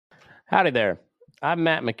Howdy there. I'm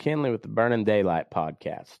Matt McKinley with the Burning Daylight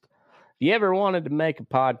podcast. If you ever wanted to make a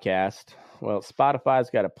podcast, well, Spotify's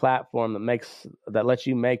got a platform that lets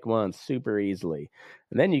you make one super easily.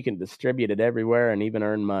 And then you can distribute it everywhere and even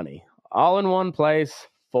earn money. All in one place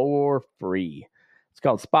for free. It's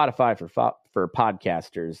called Spotify for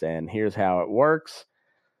podcasters, and here's how it works.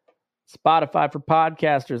 Spotify for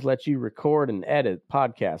podcasters lets you record and edit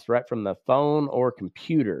podcasts right from the phone or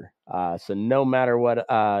computer. So no matter what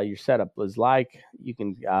your setup is like, you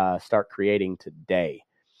can start creating today.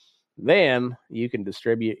 Then you can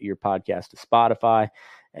distribute your podcast to Spotify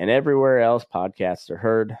and everywhere else podcasts are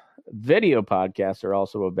heard. Video podcasts are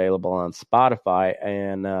also available on Spotify.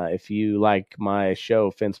 And if you like my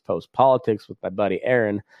show, Fence Post Politics with my buddy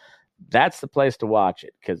Aaron, that's the place to watch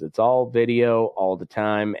it because it's all video all the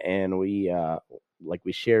time. And we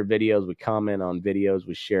share videos, we comment on videos,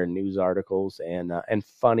 we share news articles and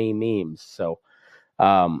funny memes. So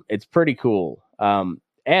it's pretty cool. And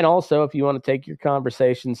also, if you want to take your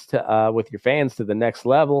conversations with your fans to the next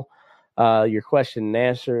level, your question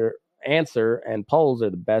and answer and polls are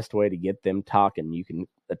the best way to get them talking. You can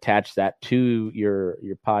attach that to your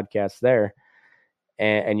podcast there,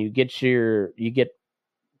 and you get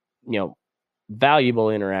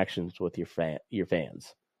valuable interactions with your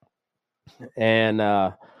fans. And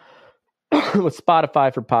with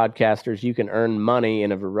Spotify for podcasters, you can earn money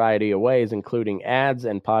in a variety of ways, including ads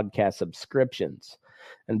and podcast subscriptions.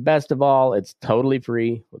 And best of all, it's totally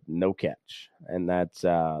free with no catch. And that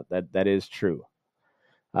is true.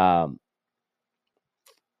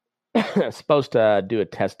 Supposed to do a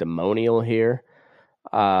testimonial here.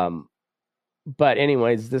 But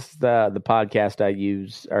anyways, this is the podcast I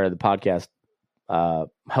use, or the podcast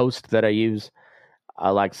host that I use.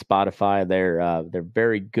 I like Spotify. They're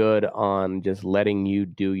very good on just letting you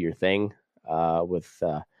do your thing with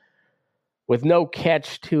no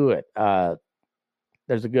catch to it.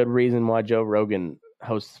 There's a good reason why Joe Rogan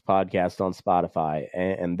hosts podcasts on Spotify,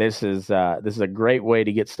 and this is a great way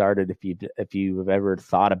to get started if you've ever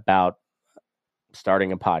thought about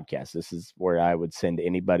starting a podcast. This is where I would send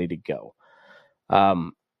anybody to go.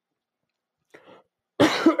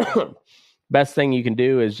 Best thing you can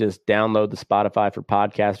do is just download the Spotify for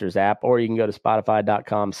Podcasters app, or you can go to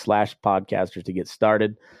spotify.com/podcasters to get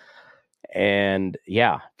started. And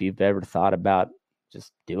yeah, if you've ever thought about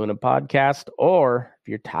just doing a podcast, or if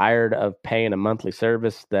you're tired of paying a monthly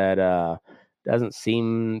service that doesn't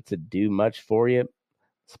seem to do much for you,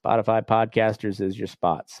 Spotify Podcasters is your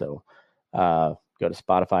spot. So go to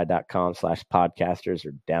spotify.com/podcasters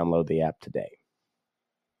or download the app today.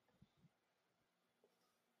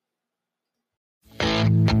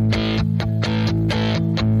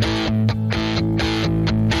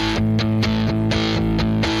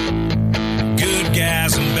 Good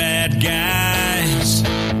guys and bad guys,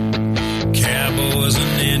 cowboys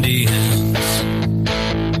and Indians,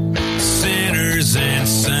 sinners and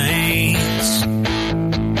saints,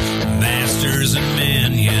 masters and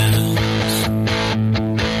minions.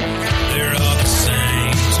 They're all the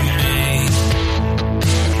same to me.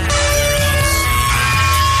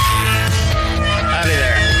 Howdy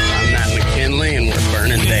there. I'm Matt McKinley, and we're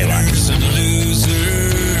Burning Daylight. Winners and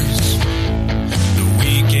losers, the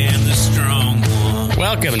weak and the strong ones.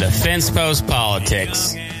 Welcome to Fence Post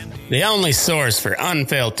Politics, the only source for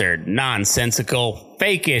unfiltered, nonsensical,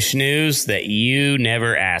 fake-ish news that you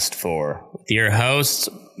never asked for. With your hosts,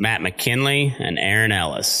 Matt McKinley and Aaron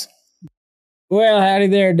Ellis. Well, howdy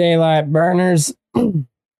there, Daylight Burners.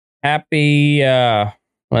 Happy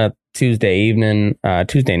Tuesday evening,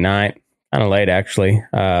 Tuesday night. Kind of late, actually,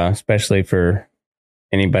 especially for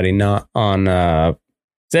anybody not on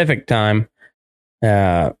Pacific time.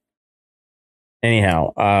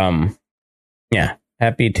 Anyhow, yeah,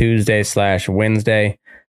 happy Tuesday/Wednesday,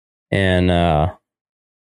 and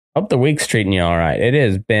hope the week's treating you all right. It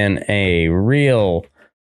has been a real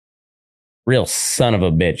son of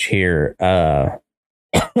a bitch here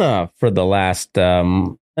for the last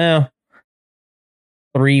 3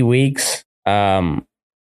 weeks. I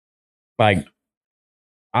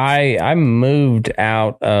moved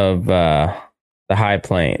out of the High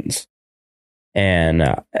Plains,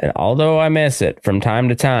 and although I miss it from time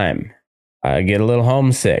to time, I get a little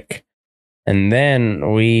homesick. And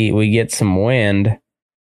then we get some wind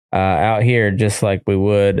out here, just like we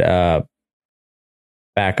would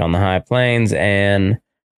back on the High Plains, and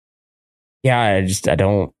yeah, I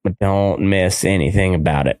don't miss anything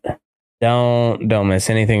about it. Don't miss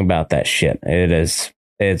anything about that shit. It's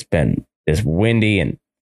been just windy and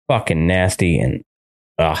fucking nasty, and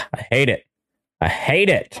I hate it. I hate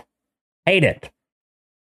it. Hate it.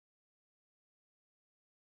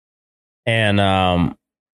 And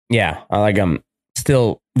yeah, I'm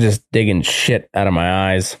still just digging shit out of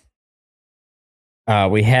my eyes.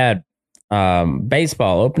 We had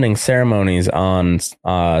baseball opening ceremonies on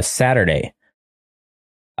Saturday.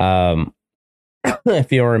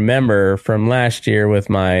 If you'll remember from last year with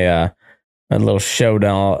my a little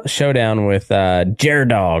showdown with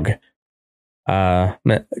Dog,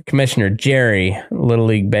 Commissioner Jerry, Little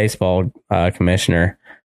League Baseball commissioner.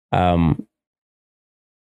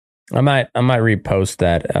 I might repost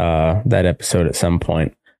that episode at some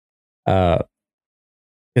point, because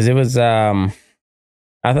it was I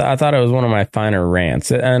thought it was one of my finer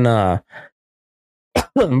rants. And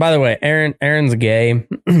by the way, Aaron's gay.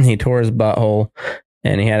 He tore his butthole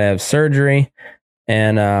and he had to have surgery,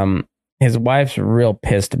 and his wife's real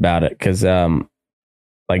pissed about it because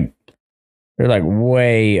like they're like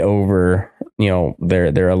way over,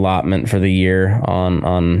 their allotment for the year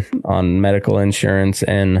on medical insurance,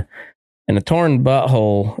 and a torn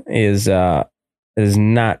butthole is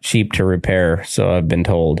not cheap to repair, so I've been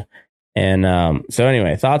told. And so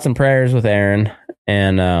anyway, thoughts and prayers with Aaron,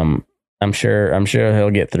 and I'm sure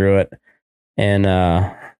he'll get through it. And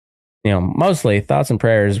mostly thoughts and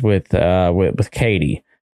prayers with Katie,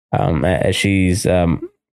 as she's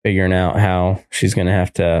figuring out how she's going to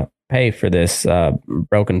have to pay for this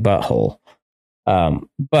broken butthole.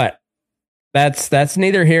 But that's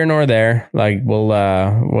neither here nor there. Like we'll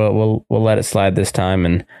let it slide this time,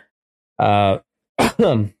 and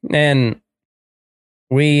and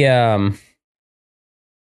we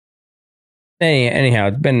anyhow,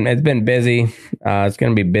 it's been busy. It's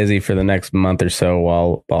going to be busy for the next month or so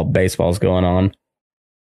while baseball's going on.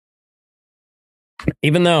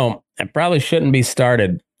 Even though it probably shouldn't be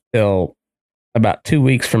started till about 2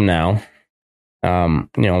 weeks from now.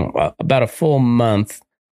 About a full month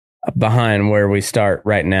behind where we start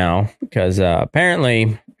right now, because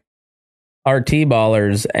apparently our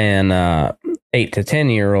T-ballers and 8 to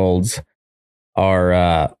 10-year-olds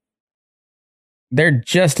are they're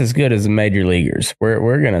just as good as the major leaguers.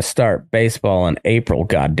 We're going to start baseball in April,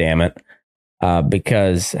 goddammit.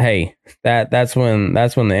 Because hey, that's when the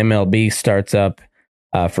MLB starts up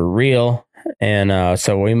for real. And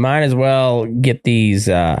so we might as well get these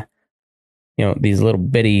these little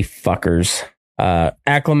bitty fuckers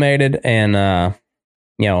acclimated, and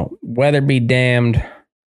weather be damned.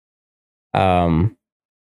 May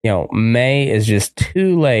is just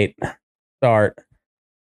too late to start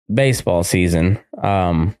baseball season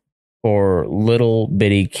for little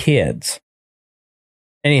bitty kids.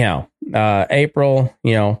 Anyhow, April,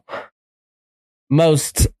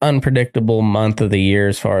 most unpredictable month of the year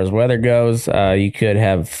as far as weather goes. You could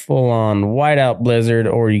have full on whiteout blizzard,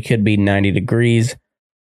 or you could be 90 degrees.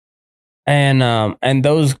 And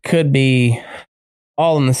those could be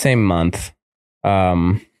all in the same month,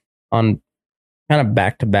 on kind of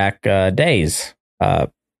back-to-back days.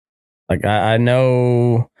 Like I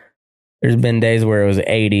know there's been days where it was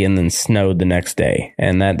 80 and then snowed the next day,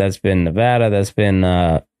 and that's been Nevada, that's been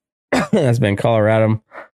that's been Colorado.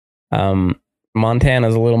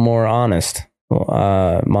 Montana's a little more honest.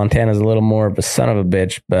 Montana's a little more of a son of a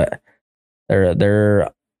bitch, but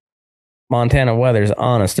their Montana weather's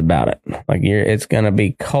honest about it. Like it's gonna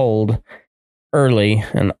be cold early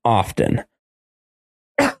and often.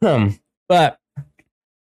 But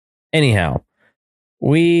anyhow,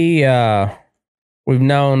 we've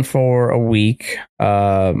known for a week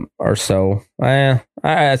or so.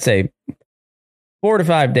 I'd say 4 to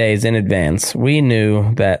 5 days in advance, we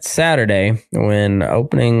knew that Saturday, when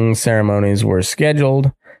opening ceremonies were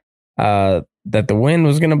scheduled, that the wind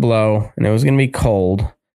was going to blow and it was going to be cold,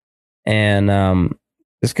 and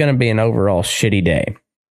it's going to be an overall shitty day.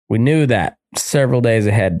 We knew that several days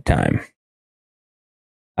ahead of time.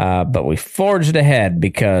 But we forged ahead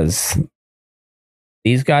because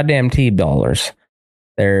these goddamn T-ballers,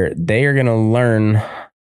 they are going to learn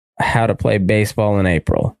how to play baseball in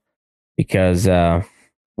April. Because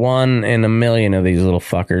 1 in a million of these little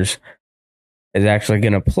fuckers is actually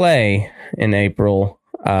going to play in April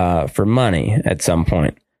for money at some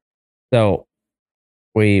point. So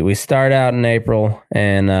we start out in April,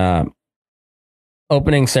 and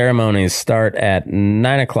opening ceremonies start at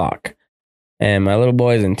 9:00. And my little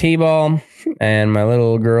boy's in T-ball, and my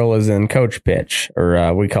little girl is in coach pitch,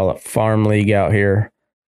 or we call it farm league out here.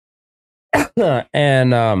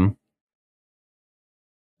 And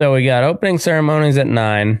so we got opening ceremonies at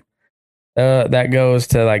 9. That goes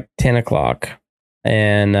to like 10:00.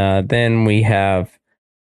 And then we have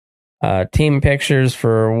team pictures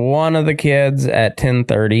for one of the kids at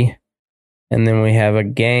 10:30. And then we have a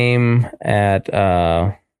game at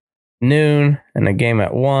noon and a game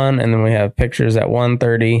at 1. And then we have pictures at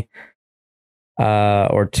 1:30.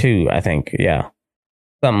 or 2, I think. Yeah,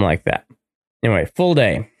 something like that. Anyway, full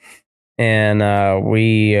day, and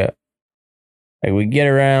we get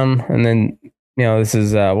around, and then this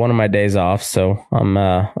is one of my days off, so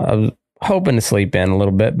I was hoping to sleep in a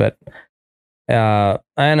little bit, but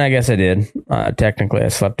and I guess I did. Technically, I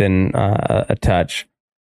slept in a touch,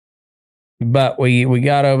 but we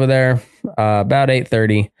got over there about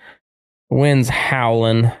 8:30. Wind's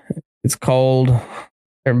howling. It's cold.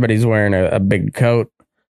 Everybody's wearing a big coat,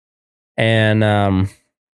 and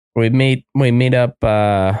we meet up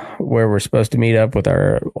where we're supposed to meet up with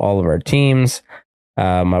all of our teams.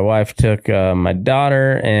 My wife took my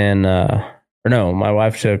daughter, and my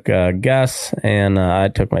wife took Gus, and I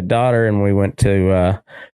took my daughter, and we went to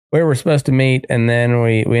where we're supposed to meet, and then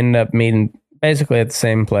we ended up meeting basically at the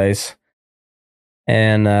same place,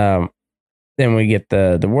 and then we get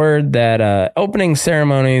the word that opening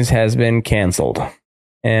ceremonies has been canceled,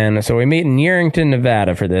 and so we meet in Yerington,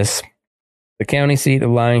 Nevada for this, the county seat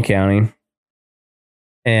of Lyon County,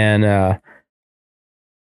 and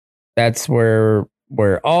that's where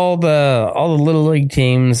all the little league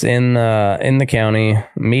teams in the county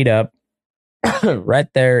meet up right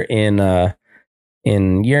there in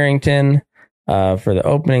Yerington for the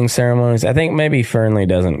opening ceremonies. I think maybe Fernley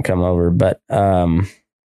doesn't come over, but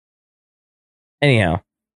anyhow,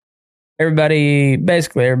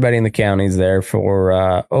 basically everybody in the county is there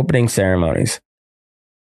for opening ceremonies,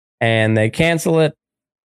 and they cancel it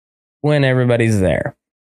when everybody's there.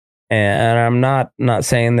 And I'm not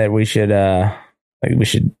saying that we should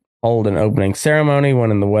hold an opening ceremony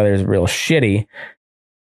when the weather's real shitty.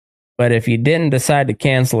 But if you didn't decide to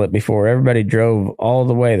cancel it before everybody drove all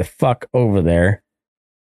the way the fuck over there,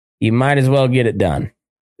 you might as well get it done.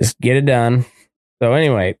 Just get it done. So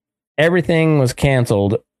anyway, everything was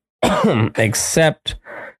canceled except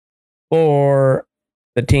for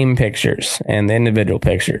the team pictures and the individual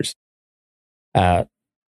pictures.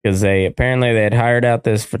 Because they had hired out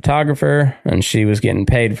this photographer, and she was getting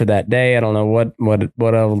paid for that day. I don't know what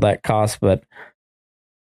all that cost, but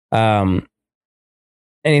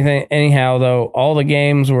anyhow, though, all the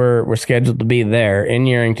games were scheduled to be there in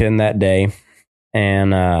Yerington that day,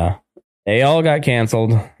 and they all got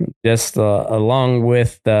canceled, just along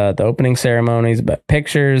with the opening ceremonies, but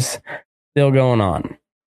pictures still going on.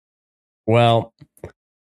 Well,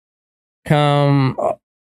 come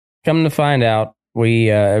to find out,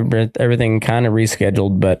 we everything kind of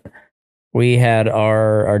rescheduled, but we had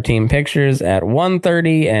our team pictures at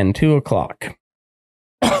 1:30 and 2 o'clock.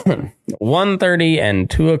 1:30 and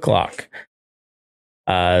 2 o'clock.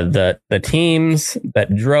 The teams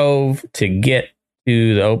that drove to get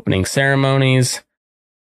to the opening ceremonies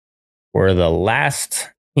were the last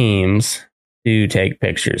teams to take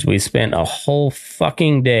pictures. We spent a whole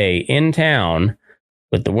fucking day in town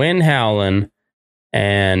with the wind howling,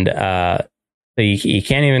 and so you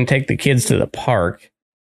can't even take the kids to the park.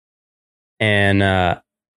 And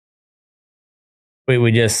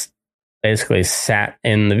we just basically sat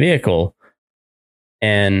in the vehicle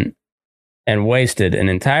and wasted an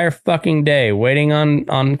entire fucking day waiting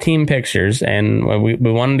on team pictures. And we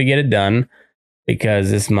wanted to get it done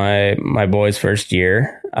because it's my boy's first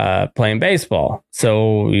year playing baseball.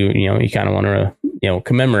 So you kind of want to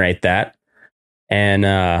commemorate that. And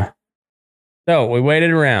so we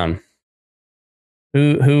waited around.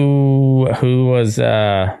 Who was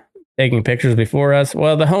taking pictures before us?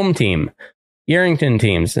 Well, the home team, Yerington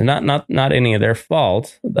teams, and not any of their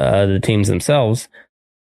fault, the teams themselves,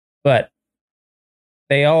 but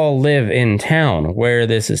they all live in town where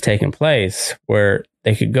this is taking place, where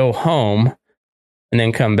they could go home and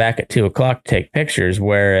then come back at 2 o'clock to take pictures,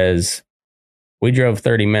 whereas we drove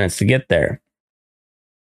 30 minutes to get there.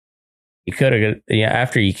 You could have,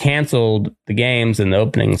 after you canceled the games and the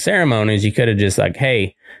opening ceremonies, you could have just like,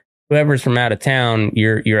 hey, whoever's from out of town,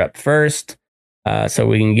 you're up first, so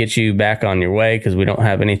we can get you back on your way because we don't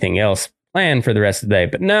have anything else planned for the rest of the day.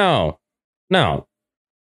 But no.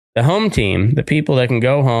 The home team, the people that can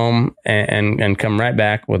go home and come right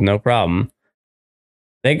back with no problem,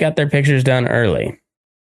 they got their pictures done early.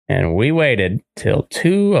 And we waited till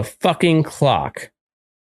 2 o'clock.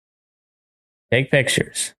 Take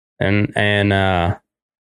pictures. And and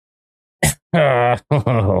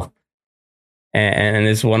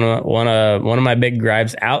this one of my big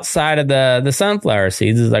gripes outside of the sunflower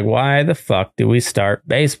seeds is like, why the fuck do we start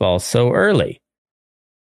baseball so early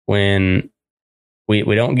when we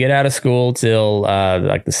don't get out of school till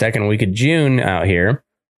like the second week of June out here,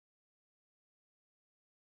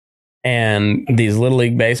 and these little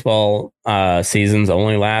league baseball seasons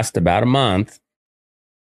only last about a month.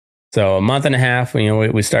 So a month and a half,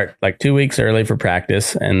 we start like 2 weeks early for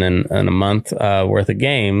practice and then a month worth of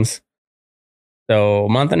games. So a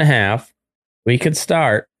month and a half, we could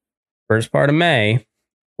start first part of May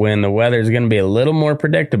when the weather is going to be a little more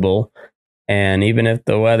predictable. And even if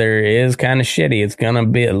the weather is kind of shitty, it's going to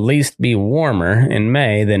be at least be warmer in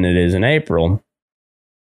May than it is in April.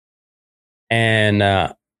 And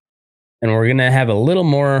we're going to have a little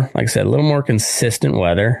more, like I said, a little more consistent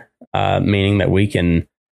weather, meaning that we can,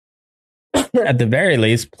 at the very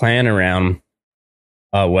least, plan around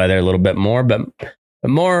weather a little bit more. But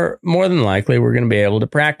more than likely, we're going to be able to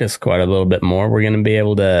practice quite a little bit more. We're going to be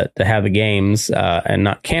able to have the games and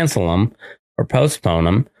not cancel them or postpone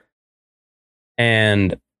them.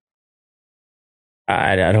 And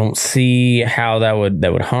I don't see how that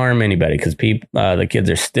would harm anybody, because the kids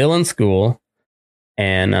are still in school,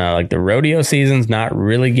 and like the rodeo season's not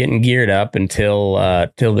really getting geared up until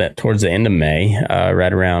towards the end of May,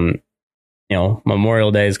 right around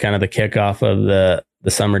Memorial Day is kind of the kickoff of the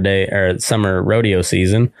summer rodeo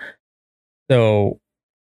season. So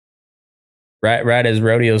right as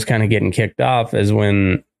rodeo's kind of getting kicked off is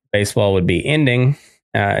when baseball would be ending.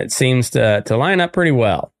 It seems to line up pretty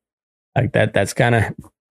well. Like that's kind of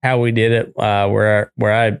how we did it where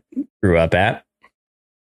I grew up at.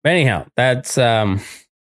 But anyhow, that's neither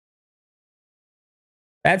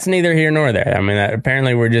here nor there. I mean,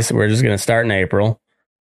 apparently we're just going to start in April.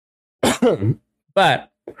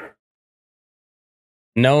 But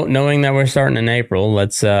knowing that we're starting in April,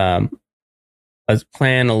 let's plan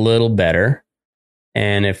a little better.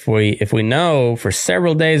 And if we know for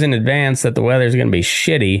several days in advance that the weather is going to be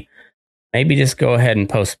shitty, maybe just go ahead and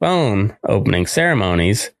postpone opening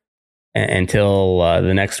ceremonies until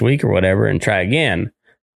the next week or whatever, and try again.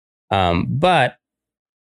 But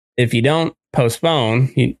if you don't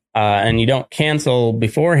postpone and you don't cancel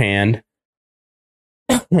beforehand,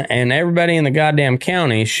 and everybody in the goddamn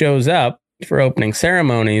county shows up for opening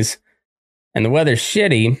ceremonies, and the weather's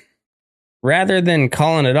shitty, rather than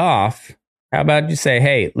calling it off, how about you say,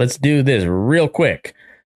 hey, let's do this real quick.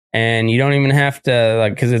 And you don't even have to,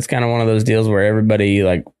 because it's kind of one of those deals where everybody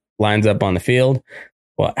lines up on the field.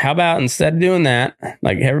 Well, how about instead of doing that,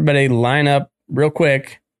 everybody line up real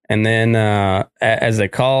quick, and then as they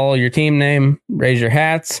call your team name, raise your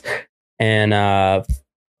hats, and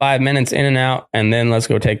 5 minutes in and out, and then let's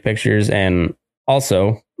go take pictures. And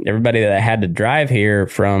also, everybody that had to drive here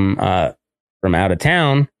from out of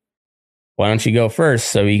town, why don't you go first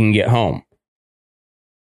so you can get home?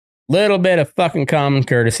 Little bit of fucking common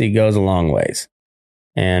courtesy goes a long ways.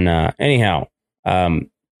 And anyhow, that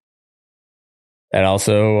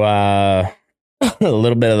also a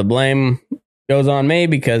little bit of the blame goes on me,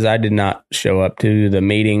 because I did not show up to the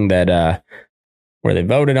meeting that where they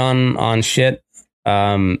voted on shit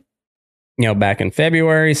back in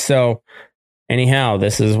February. So anyhow,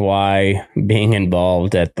 this is why being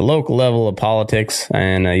involved at the local level of politics,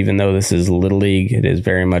 and even though this is Little League, it is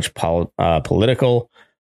very much political.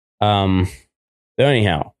 So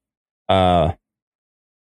anyhow, yeah,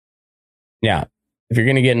 if you're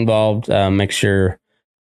going to get involved, make sure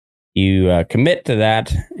you commit to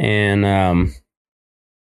that. And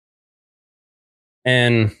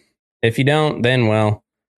if you don't, then, well,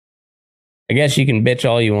 I guess you can bitch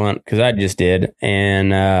all you want, because I just did.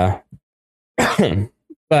 And,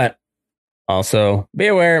 but also be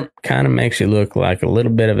aware, it kind of makes you look like a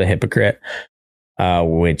little bit of a hypocrite,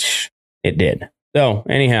 which it did. So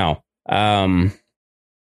anyhow, I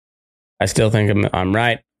still think I'm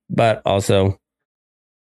right, but also,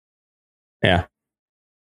 yeah,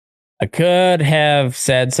 I could have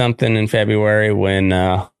said something in February when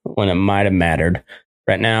it might have mattered.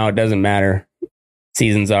 Right now, it doesn't matter.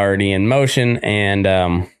 Season's already in motion, and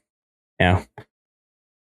yeah.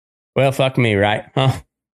 Well, fuck me, right? Huh?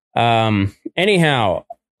 Anyhow,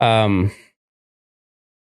 I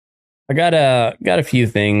got a few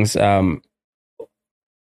things.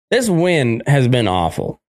 This wind has been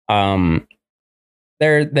awful. And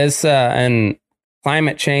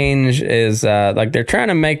climate change is they're trying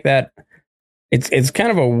to make that. It's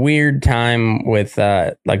kind of a weird time with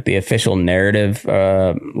the official narrative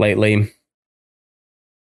lately.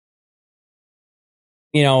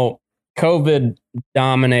 COVID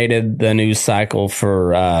dominated the news cycle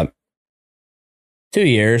for 2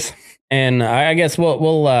 years, and I guess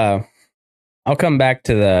we'll I'll come back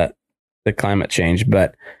to the climate change,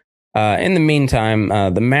 but in the meantime,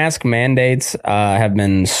 the mask mandates have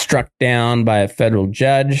been struck down by a federal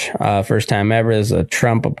judge. First time ever. There's a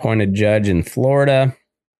Trump-appointed judge in Florida,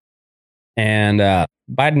 and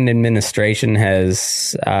Biden administration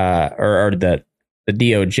has, or the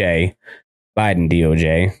DOJ, Biden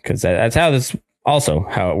DOJ, because that's how this also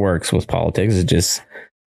how it works with politics. It's just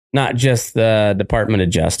not just the Department of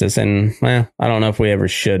Justice. And well, I don't know if we ever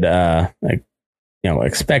should,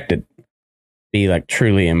 expect it to be like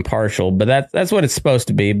truly impartial, but that's what it's supposed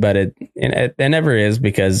to be. But it never is,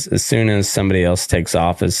 because as soon as somebody else takes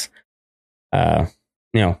office, it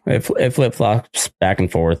flip flops back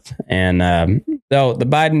and forth. And so the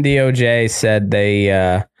Biden DOJ said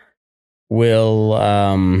they will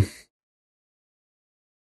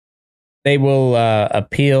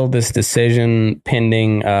appeal this decision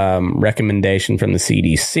pending recommendation from the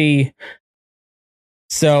CDC.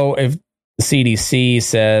 So if the CDC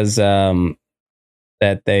says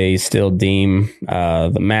that they still deem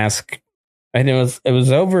the mask, I think it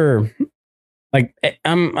was over. Like,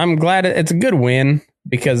 I'm glad it's a good win,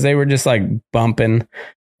 because they were just like bumping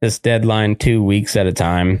this deadline 2 weeks at a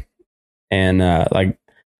time. And I'm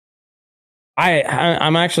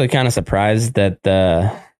actually kind of surprised that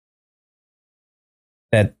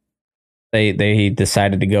they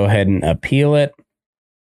decided to go ahead and appeal it.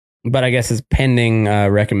 But I guess it's pending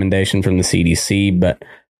recommendation from the CDC. But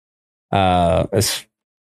it's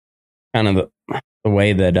kind of the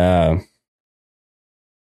way that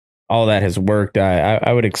all that has worked.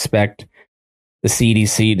 I would expect the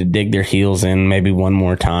CDC to dig their heels in maybe one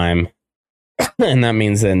more time, and that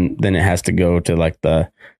means then it has to go to like a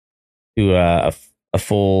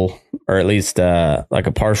full, or at least like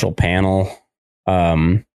a partial panel,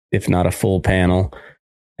 if not a full panel,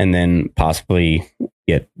 and then possibly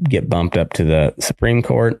get bumped up to the Supreme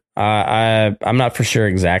Court. I'm not for sure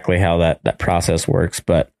exactly how that process works,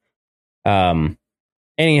 but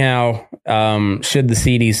anyhow, should the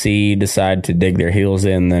CDC decide to dig their heels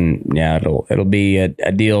in, then yeah, it'll be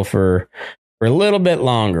a deal for a little bit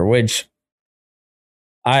longer, which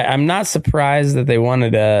I'm not surprised that they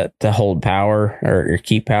wanted to hold power or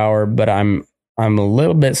keep power, but I'm a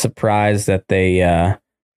little bit surprised that they're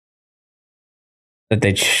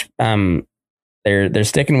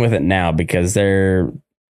sticking with it now, because their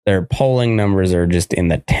polling numbers are just in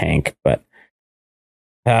the tank. But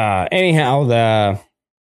anyhow,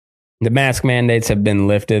 the mask mandates have been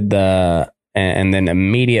lifted, and then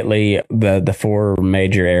immediately the four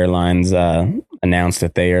major airlines announced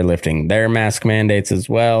that they are lifting their mask mandates as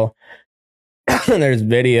well. There's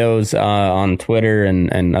videos on Twitter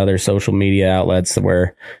and other social media outlets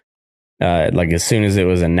where, like, as soon as it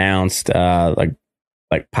was announced, like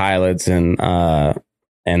pilots and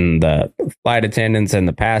the flight attendants and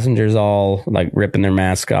the passengers all like ripping their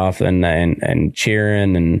mask off and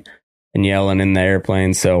cheering and yelling in the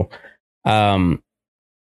airplane. So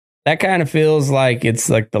that kind of feels like it's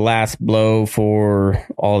like the last blow for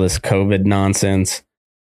all this COVID nonsense.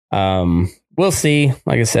 We'll see.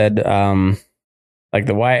 Like I said, like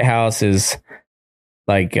the White House is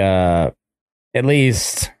like at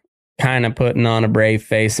least kind of putting on a brave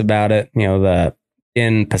face about it. You know, the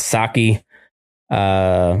Jen Psaki,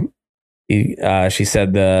 she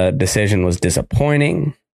said the decision was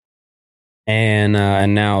disappointing, and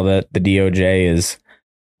now that the DOJ is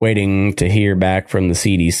waiting to hear back from the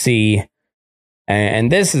CDC, and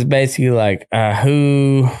this is basically like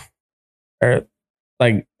who, or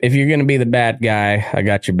like, if you're gonna be the bad guy, I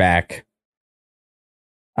got your back.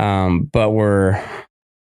 But we're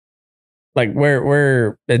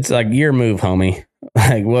it's like your move, homie.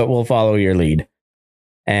 Like, we'll follow your lead.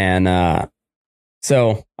 And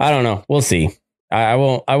so I don't know. We'll see. I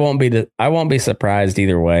won't be surprised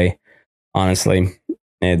either way. Honestly,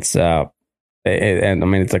 it's I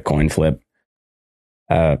mean, it's a coin flip.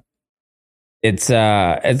 It's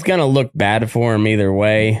gonna look bad for him either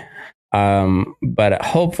way. But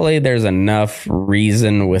hopefully there's enough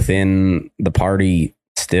reason within the party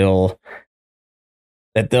still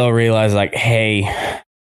that they'll realize, like, hey,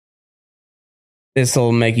 this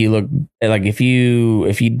will make you look like, if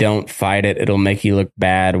you don't fight it, it'll make you look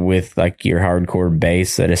bad with like your hardcore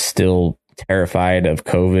base that is still terrified of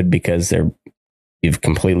COVID because you've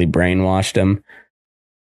completely brainwashed them.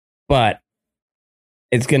 But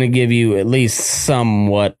it's going to give you at least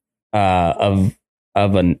somewhat of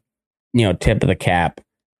a tip of the cap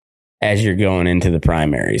as you're going into the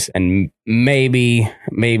primaries, and maybe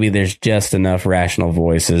there's just enough rational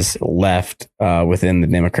voices left within the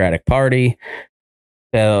Democratic Party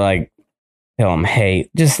to like tell them, hey,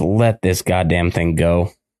 just let this goddamn thing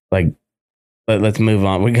go. Like, let's move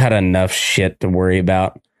on. We got enough shit to worry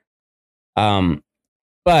about.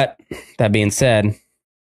 But that being said,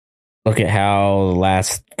 look at how the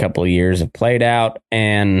last couple of years have played out,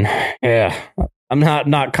 and yeah, I'm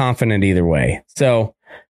not confident either way. So,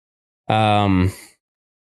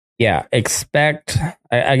 yeah, expect,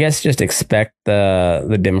 I guess, just expect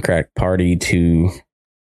the Democratic Party to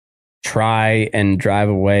try and drive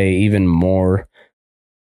away even more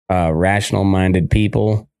rational minded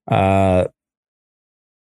people.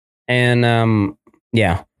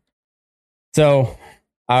 Yeah. So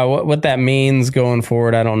what that means going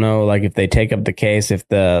forward, I don't know. Like if they take up the case, if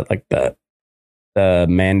the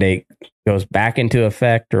mandate goes back into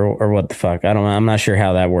effect or what the fuck. I don't know. I'm not sure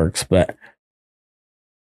how that works, but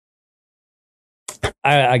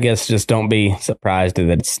I guess just don't be surprised that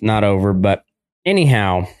it's not over. But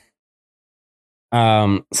anyhow,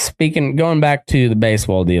 going back to the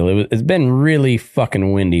baseball deal, it's been really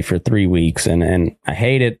fucking windy for 3 weeks and I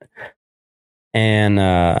hate it. And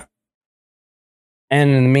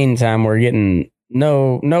in the meantime, we're getting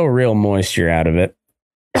no real moisture out of it.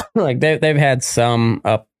 Like they've had some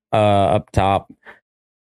up top,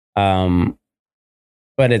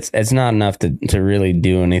 but it's not enough to really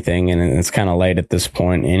do anything, and it's kind of late at this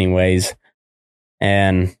point, anyways.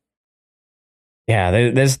 And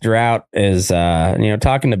yeah, this drought is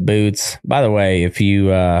talking to Boots. By the way, if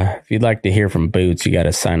you'd like to hear from Boots, you got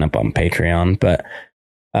to sign up on Patreon. But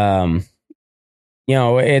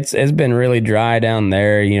it's been really dry down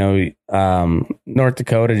there. North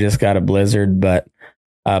Dakota just got a blizzard, but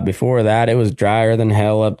before that, it was drier than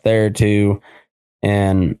hell up there too,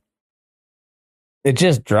 and it's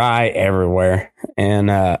just dry everywhere. And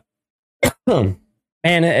man,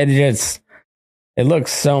 it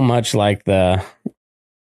looks so much like the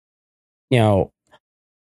the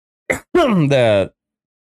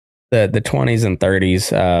 20s and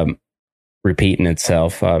 30s repeating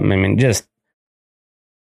itself. I mean, just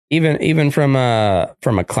even from a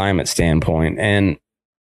climate standpoint, and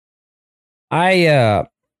I'm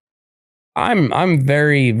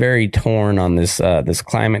very, very torn on this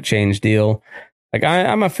climate change deal. Like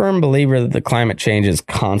I'm a firm believer that the climate changes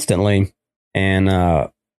constantly, and I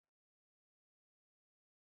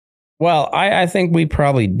think we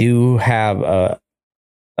probably do have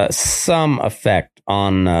some effect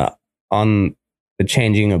on the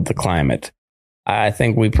changing of the climate. I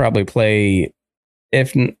think we probably play,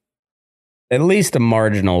 if at least a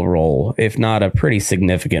marginal role, if not a pretty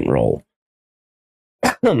significant role.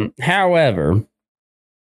 However,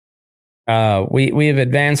 we have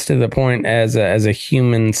advanced to the point as a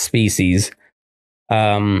human species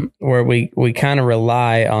where we kind of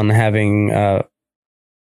rely on having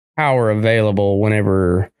power available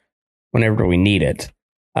whenever we need it,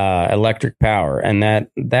 electric power, and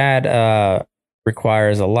that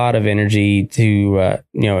requires a lot of energy to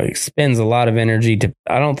expends a lot of energy to.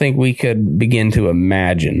 I don't think we could begin to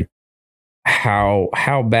imagine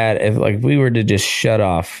how bad if we were to just shut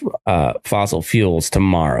off fossil fuels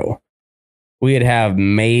tomorrow. We'd have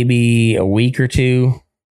maybe a week or two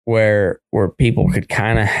where people could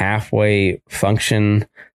kind of halfway function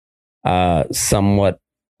somewhat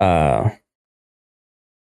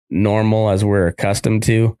normal as we're accustomed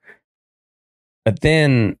to. But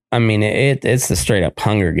then, I mean, it's the straight up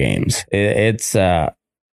Hunger Games. And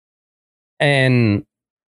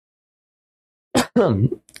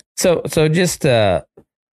so just and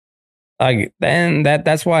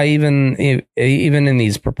that's why even in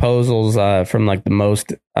these proposals from like the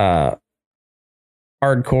most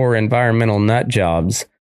hardcore environmental nut jobs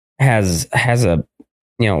has a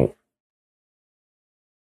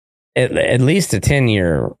at least a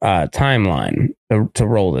 10-year timeline to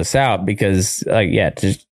roll this out, because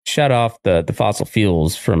to shut off the fossil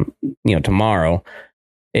fuels from tomorrow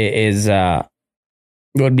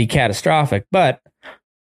would be catastrophic. But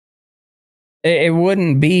it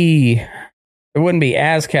wouldn't be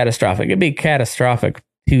as catastrophic. It'd be catastrophic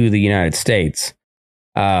to the United States,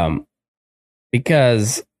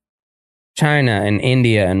 because China and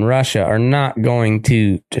India and Russia are not going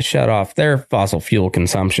to shut off their fossil fuel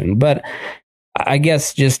consumption. But I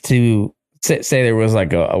guess just to say there was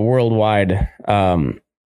like a worldwide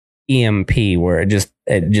EMP where it just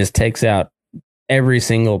takes out every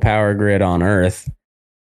single power grid on Earth.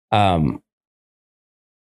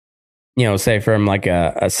 Say from like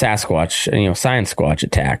a Sasquatch, Science Squatch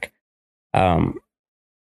attack.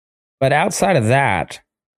 But outside of that,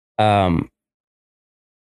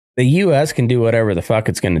 the U.S. can do whatever the fuck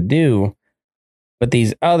it's going to do, but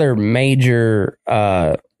these other major,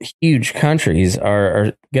 huge countries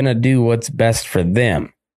are going to do what's best for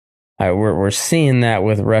them. We're seeing that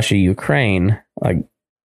with Russia, Ukraine. Like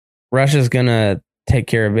Russia's going to take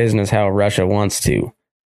care of business how Russia wants to,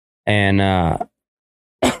 and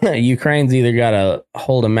Ukraine's either got to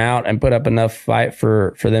hold them out and put up enough fight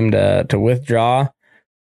for them to withdraw,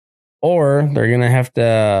 or they're going to have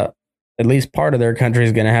to. At least part of their country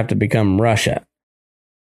is going to have to become Russia.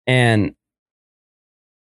 And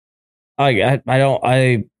I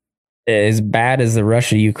as bad as the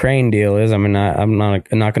Russia-Ukraine deal is, I mean, I'm not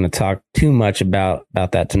going to talk too much about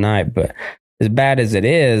that tonight, but as bad as it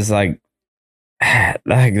is, like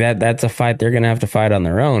that's a fight they're going to have to fight on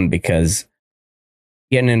their own, because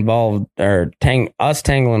getting involved or us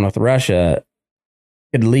tangling with Russia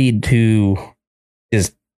could lead to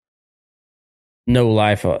just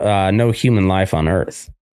no human life on Earth,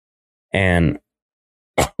 and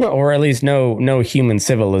or at least no human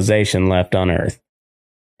civilization left on Earth.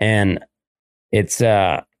 And it's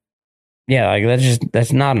like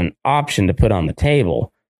that's not an option to put on the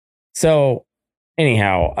table. So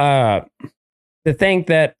anyhow, to think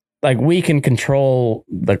that like we can control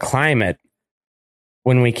the climate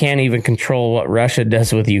when we can't even control what Russia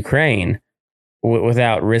does with Ukraine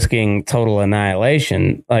without risking total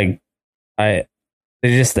annihilation, like there's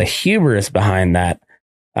just the hubris behind that.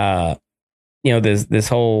 This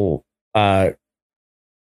whole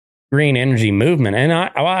green energy movement, and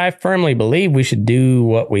I firmly believe we should do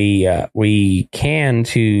what we can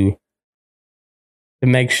to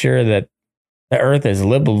make sure that the Earth is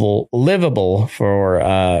livable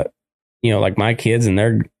for like my kids and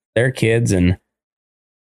their kids and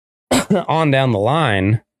on down the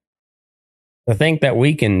line. To think that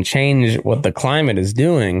we can change what the climate is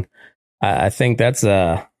doing, I think that's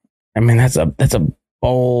a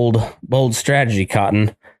bold strategy,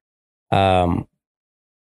 Cotton.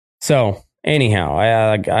 So anyhow,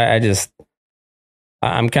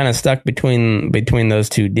 I'm kind of stuck between those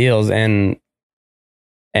two deals, and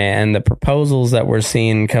the proposals that we're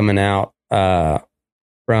seeing coming out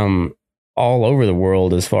from all over the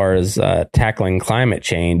world as far as tackling climate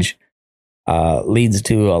change leads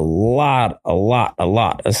to a lot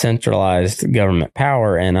of centralized government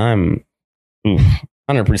power, and I'm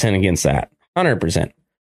 100% against that. 100%.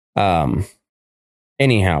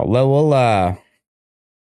 Anyhow,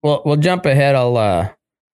 we'll jump ahead.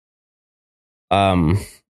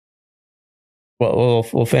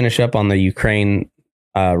 We'll finish up on the Ukraine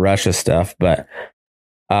Russia stuff, but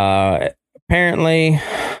apparently,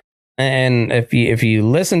 and if you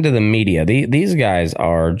listen to the media, these guys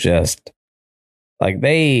are just like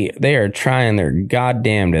they are trying their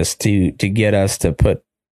goddamnedest to get us to put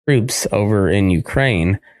troops over in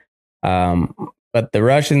Ukraine. But the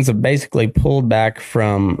Russians have basically pulled back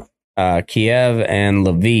from Kiev and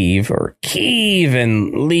Lviv, or Kiev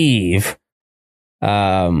and Lviv.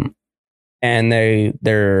 And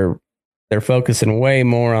they're focusing way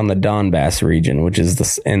more on the Donbass region, which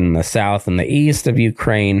is in the south and the east of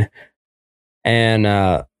Ukraine. And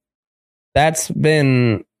that's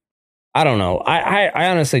been, I don't know. I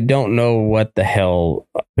honestly don't know what the hell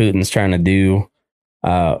Putin's trying to do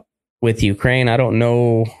with Ukraine. I don't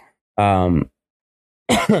know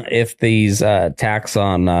if these attacks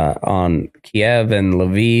on Kiev and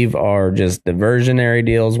Lviv are just diversionary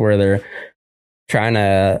deals where they're trying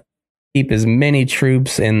to keep as many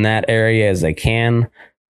troops in that area as they can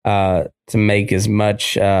to make as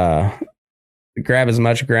much, grab as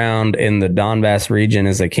much ground in the Donbass region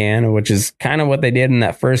as they can, which is kind of what they did in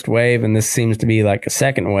that first wave. And this seems to be like a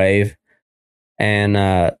second wave.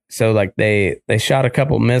 And so like they shot a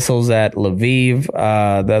couple missiles at Lviv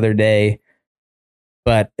the other day,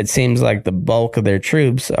 but it seems like the bulk of their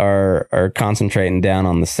troops are concentrating down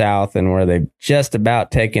on the south, and where they've just about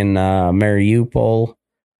taken Mariupol.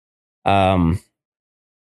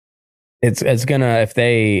 It's gonna, if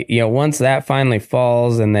they, once that finally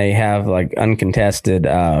falls and they have like uncontested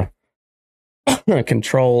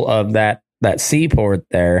control of that seaport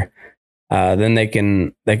there, then they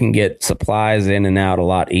can get supplies in and out a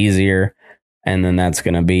lot easier, and then that's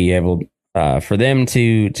going to be able for them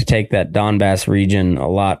to take that Donbass region a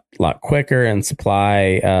lot quicker and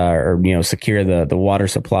supply or secure the water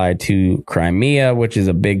supply to Crimea, which is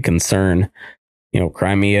a big concern.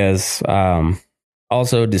 Crimea is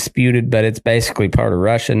also disputed, but it's basically part of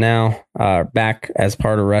Russia now, back as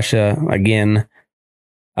part of Russia again.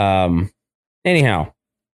 Anyhow,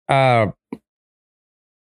 I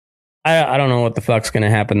don't know what the fuck's going to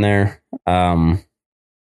happen there.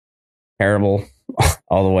 Terrible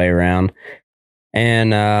all the way around.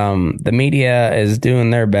 And the media is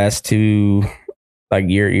doing their best to, like,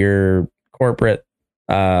 your corporate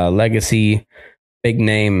legacy big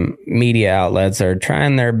name media outlets are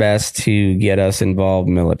trying their best to get us involved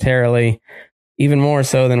militarily, even more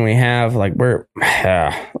so than we have. Like, we're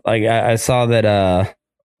like, I saw that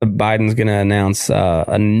Biden's going to announce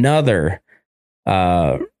another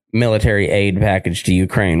military aid package to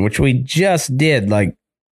Ukraine, which we just did, like,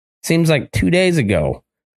 seems like 2 days ago.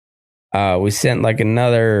 We sent like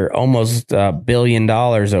another almost $1 billion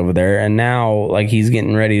over there, and now like he's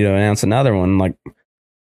getting ready to announce another one. Like,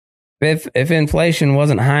 if inflation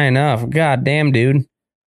wasn't high enough, god damn, dude,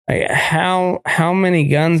 like, how many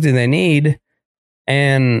guns do they need?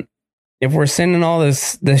 And if we're sending all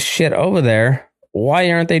this shit over there,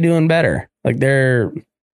 why aren't they doing better? Like, they're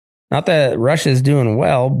not that Russia's doing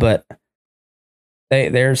well, but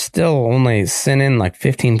they're still only sending like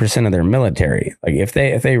 15% of their military. Like, if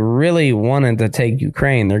they really wanted to take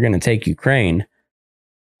Ukraine, they're going to take Ukraine.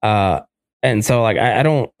 And so, like, I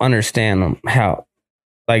don't understand how,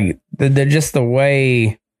 like, they're just the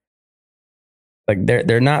way, like,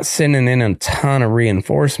 they're not sending in a ton of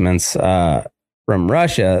reinforcements from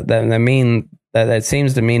Russia. That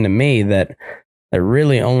seems to mean to me that they're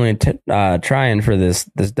really only trying for this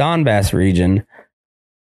Donbass region.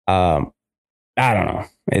 I don't know.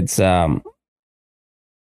 It's yeah.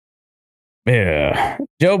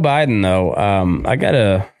 Joe Biden though. I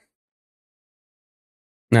gotta.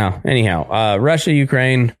 No, anyhow, Russia,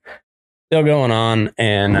 Ukraine, still going on,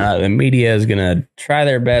 and the media is gonna try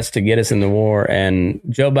their best to get us in the war. And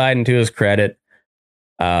Joe Biden, to his credit,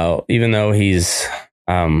 even though he's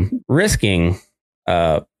risking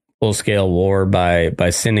full scale war by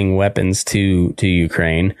sending weapons to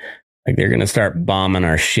Ukraine, like, they're gonna start bombing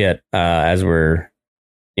our shit as we're,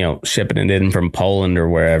 shipping it in from Poland or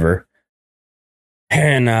wherever.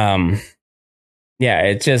 And yeah,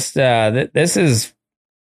 it's just this is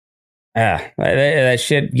that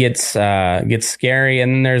shit gets scary.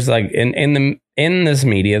 And then there's like in this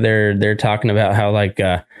media, they're talking about how, like,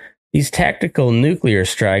 these tactical nuclear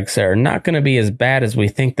strikes are not going to be as bad as we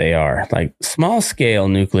think they are. Like, small scale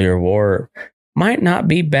nuclear war might not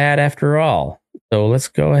be bad after all. So let's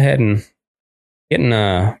go ahead and get in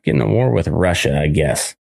a war with Russia, I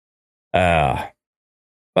guess. Fucking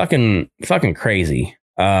crazy.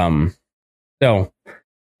 So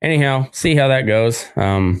anyhow, see how that goes.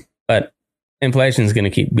 But inflation is going to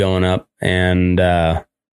keep going up, and the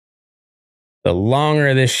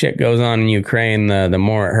longer this shit goes on in Ukraine, the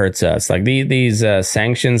more it hurts us. Like, these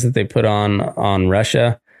sanctions that they put on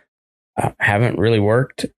Russia haven't really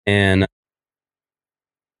worked, and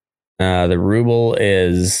the ruble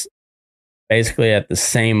is basically at the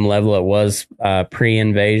same level it was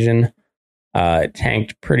pre-invasion. It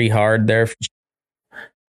tanked pretty hard there.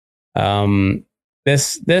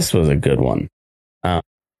 This was a good one.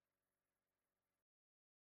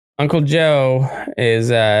 Uncle Joe is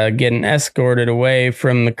getting escorted away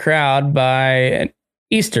from the crowd by an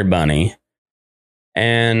Easter bunny,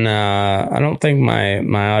 and I don't think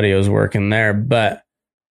my audio is working there, but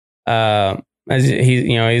as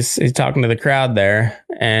he's talking to the crowd there,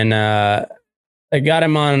 and they got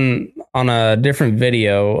him on a different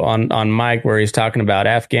video on mic where he's talking about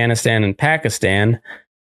Afghanistan and Pakistan.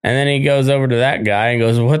 And then he goes over to that guy and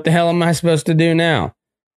goes, "What the hell am I supposed to do now?"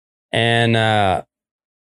 And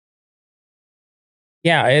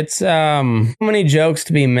yeah, it's so many jokes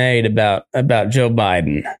to be made about Joe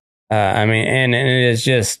Biden. I mean, and it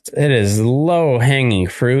is low hanging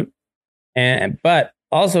fruit. But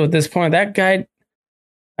also at this point, that guy,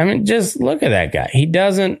 I mean, just look at that guy. He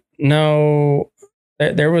doesn't know.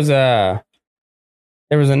 There was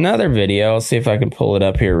another video. I'll see if I can pull it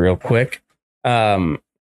up here real quick. There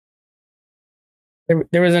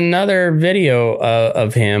was another video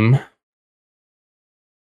of him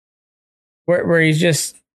where he's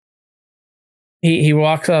just he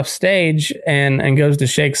walks off stage and goes to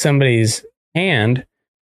shake somebody's hand,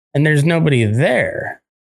 and there's nobody there.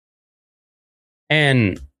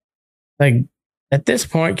 And, like, at this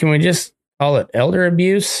point, can we just call it elder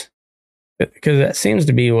abuse? Because that seems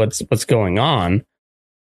to be what's going on.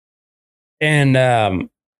 And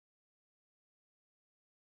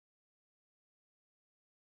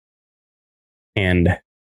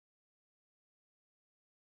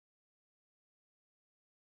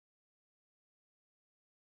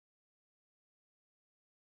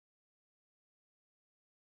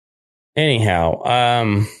anyhow,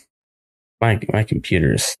 my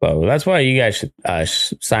computer is slow. That's why you guys should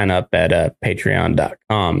sign up at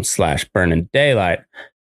patreon.com/burningdaylight,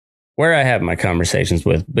 where I have my conversations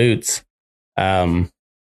with Boots. Yeah,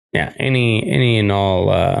 any and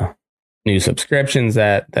all new subscriptions,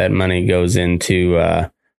 that money goes into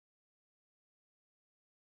to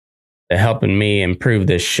helping me improve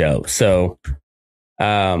this show. So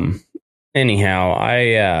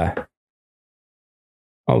anyhow,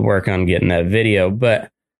 I'll work on getting that video,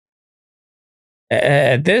 but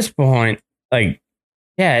at this point, like,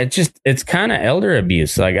 yeah, it's kind of elder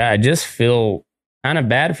abuse. Like, I just feel kind of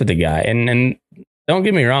bad for the guy. And don't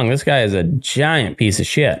get me wrong, this guy is a giant piece of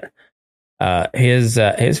shit.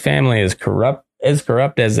 His family is corrupt as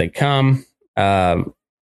they come.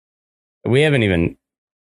 We haven't even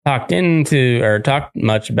talked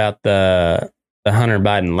much about the Hunter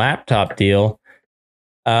Biden laptop deal.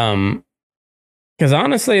 Because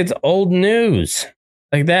honestly, it's old news.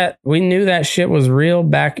 Like that, we knew that shit was real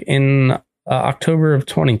back in October of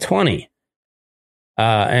 2020.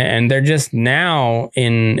 And they're just now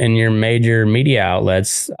in your major media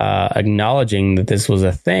outlets acknowledging that this was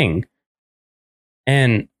a thing.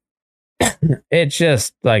 And it's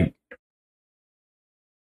just like,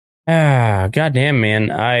 goddamn,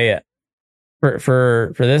 man.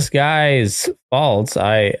 For this guy's faults,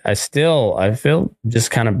 I feel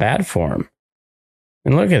just kind of bad for him.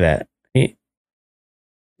 And look at that. He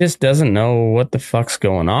just doesn't know what the fuck's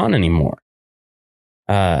going on anymore.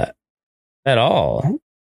 At all.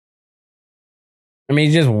 I mean,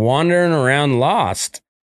 he's just wandering around lost.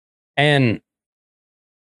 And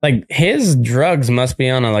like his drugs must be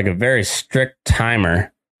on a very strict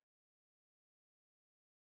timer.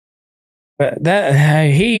 But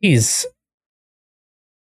I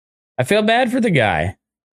feel bad for the guy.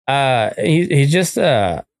 He's just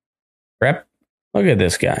rep. Look at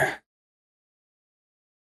this guy.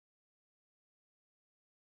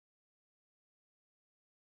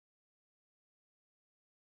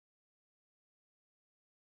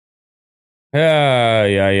 Yeah.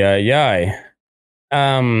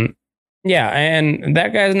 Yeah, and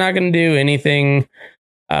that guy's not going to do anything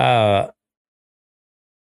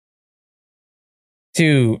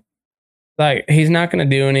he's not going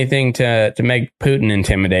to do anything to make Putin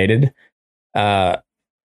intimidated.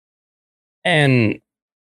 And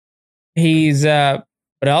he's but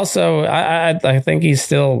also I think he's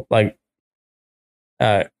still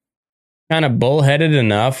kind of bullheaded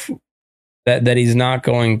enough that he's not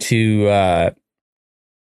going to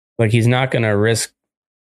he's not going to risk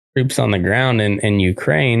troops on the ground in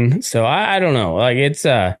Ukraine. So I don't know. It's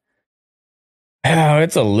a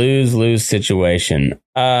lose-lose situation.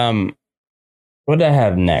 What do I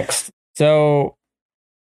have next? So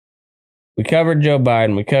we covered Joe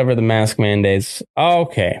Biden. We covered the mask mandates.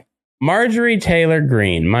 Okay. Marjorie Taylor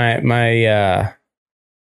Greene, my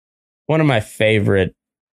one of my favorite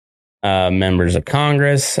members of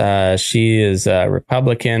Congress. She is a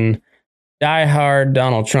Republican, diehard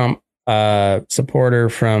Donald Trump supporter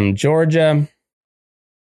from Georgia.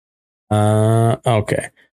 Okay.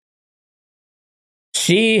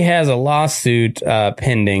 She has a lawsuit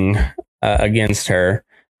pending against her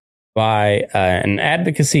by an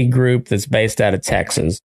advocacy group that's based out of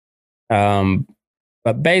Texas.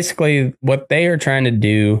 But basically, what they are trying to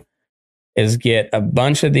do is get a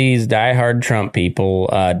bunch of these diehard Trump people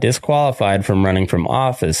disqualified from running for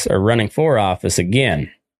office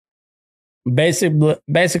again.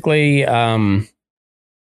 Basically,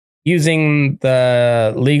 using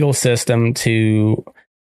the legal system to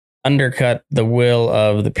undercut the will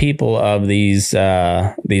of the people of these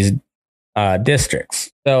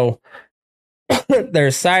districts. So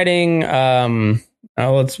they're citing.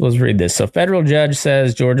 Let's read this. So, federal judge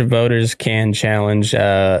says Georgia voters can challenge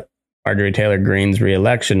Marjorie Taylor Greene's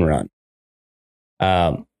reelection run.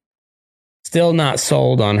 Still not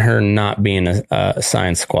sold on her not being a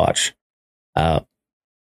science squatch.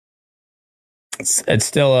 It's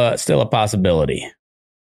still a possibility.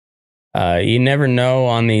 You never know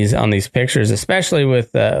on these pictures, especially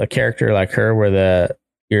with a character like her, where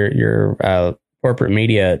your corporate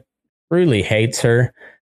media truly hates her.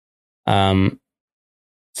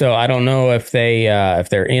 So I don't know if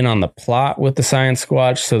they're in on the plot with the science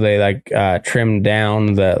squatch, so they trimmed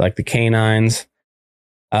down the canines,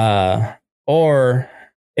 or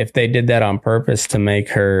if they did that on purpose to make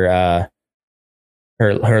her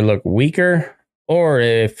look weaker, or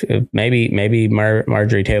if maybe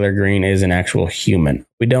Marjorie Taylor Greene is an actual human.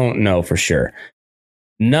 We don't know for sure.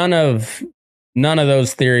 None of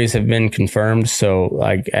those theories have been confirmed. So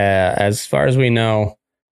as far as we know,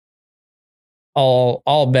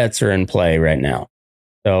 all bets are in play right now.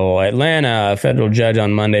 So Atlanta, a federal judge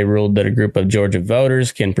on Monday ruled that a group of Georgia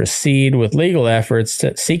voters can proceed with legal efforts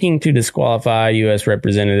seeking to disqualify U.S.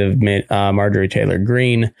 Representative Marjorie Taylor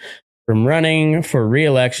Greene from running for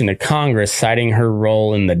re-election to Congress, citing her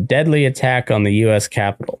role in the deadly attack on the U.S.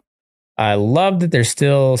 Capitol. I love that they're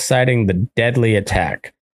still citing the deadly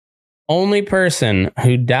attack. Only person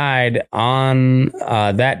who died on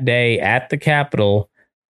that day at the Capitol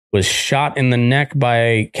was shot in the neck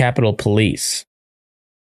by Capitol Police.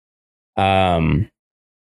 Should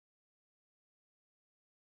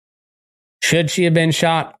she have been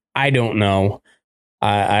shot? I don't know.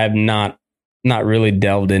 I have not really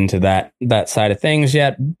delved into that side of things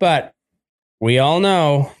yet, but we all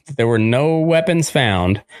know that there were no weapons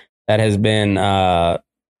found. That has been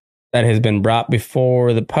brought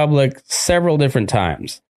before the public several different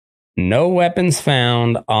times. No weapons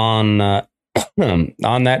found on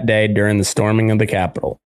on that day during the storming of the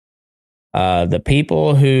Capitol. The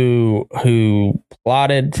people who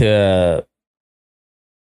plotted to,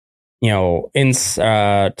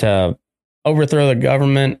 to overthrow the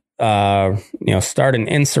government, start an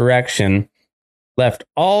insurrection, left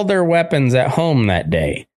all their weapons at home that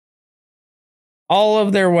day. All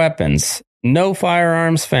of their weapons, no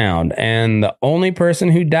firearms found, and the only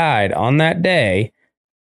person who died on that day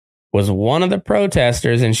was one of the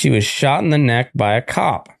protesters, and she was shot in the neck by a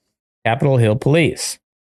cop, Capitol Hill Police.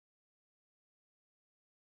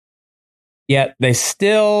 Yet they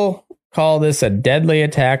still call this a deadly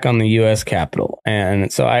attack on the U.S. Capitol.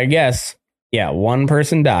 And so I guess, one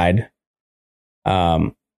person died,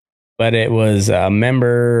 but it was a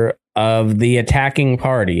member of the attacking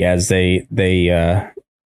party, as they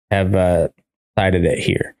have cited it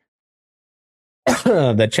here.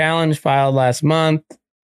 The challenge filed last month,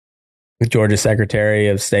 the Georgia Secretary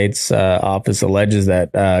of State's office alleges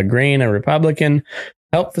that Green, a Republican,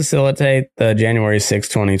 helped facilitate the January 6,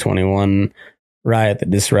 2021 riot that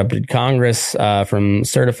disrupted Congress from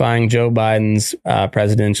certifying Joe Biden's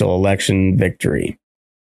presidential election victory.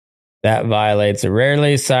 That violates a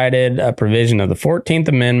rarely cited provision of the 14th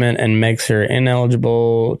Amendment and makes her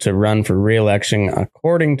ineligible to run for re-election,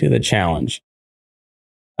 according to the challenge.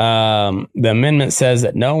 The amendment says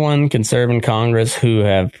that no one can serve in Congress who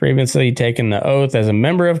have previously taken the oath as a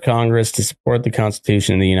member of Congress to support the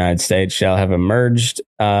Constitution of the United States shall have emerged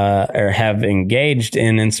or have engaged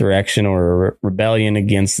in insurrection or rebellion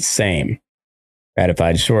against the same.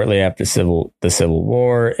 Ratified shortly after the Civil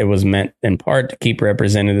War, it was meant in part to keep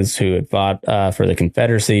representatives who had fought for the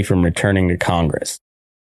Confederacy from returning to Congress.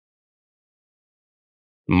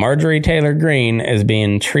 Marjorie Taylor Greene is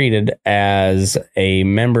being treated as a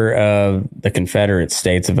member of the Confederate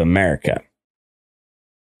States of America,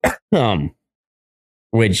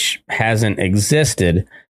 which hasn't existed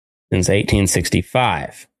since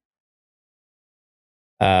 1865.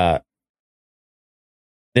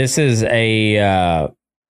 This is the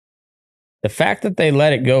fact that they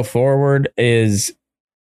let it go forward is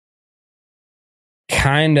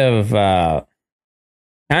kind of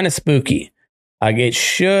spooky. It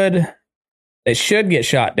should get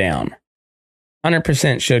shot down.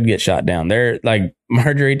 100% should get shot down. They're like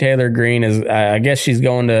Marjorie Taylor Greene is, I guess she's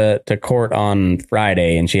going to court on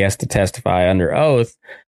Friday and she has to testify under oath.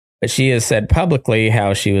 But she has said publicly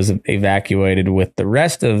how she was evacuated with the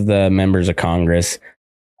rest of the members of Congress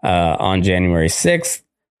on January 6th.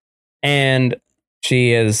 And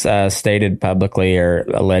she has stated publicly or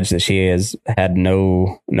alleged that she has had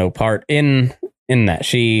no part in that.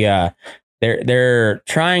 She they're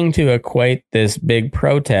trying to equate this big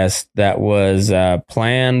protest that was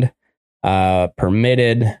planned,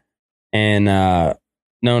 permitted, and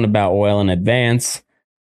known about well in advance,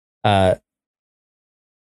 and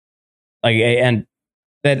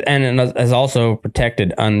is also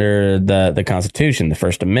protected under the Constitution, the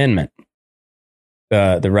First Amendment,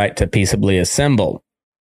 the right to peaceably assemble,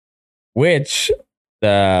 which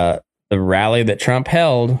the rally that Trump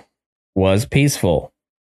held was peaceful.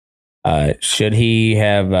 Should he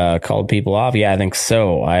have called people off? Yeah, I think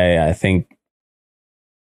so. I think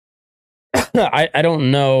I don't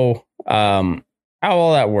know how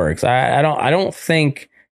all that works. I don't think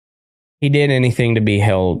he did anything to be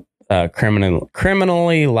held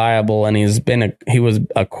criminally liable, and he was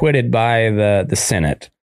acquitted by the Senate,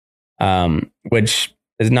 which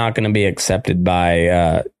is not going to be accepted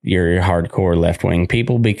by your hardcore left wing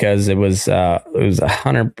people because it was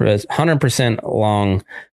 100% along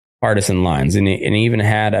partisan lines, and he even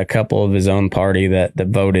had a couple of his own party that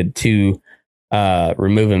voted to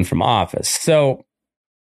remove him from office. So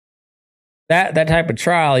that type of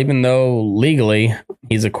trial, even though legally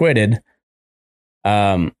he's acquitted,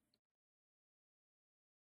 that's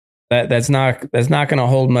not going to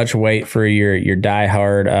hold much weight for your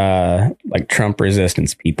diehard like Trump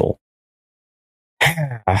resistance people.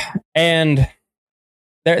 And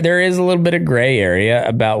there is a little bit of gray area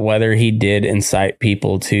about whether he did incite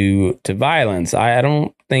people to violence. I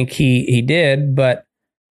don't think he did, but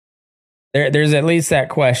there's at least that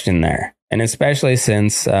question there. And especially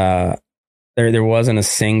since there wasn't a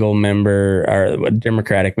single member or a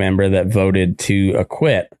Democratic member that voted to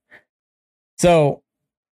acquit. So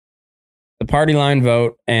the party line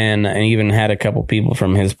vote and even had a couple people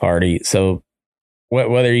from his party. So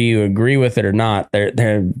whether you agree with it or not,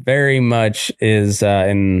 there very much is,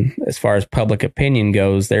 in as far as public opinion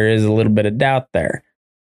goes, there is a little bit of doubt there,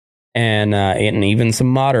 and even some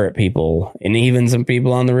moderate people, and even some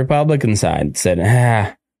people on the Republican side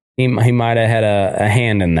said, he might have had a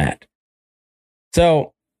hand in that.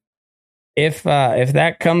 So if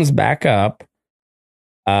that comes back up,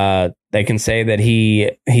 they can say that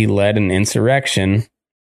he led an insurrection,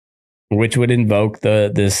 which would invoke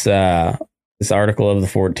this article of the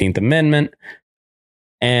 14th Amendment,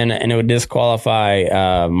 and it would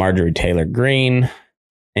disqualify Marjorie Taylor Greene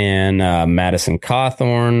and Madison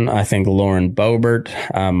Cawthorn. I think Lauren Boebert,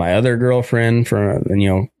 my other girlfriend from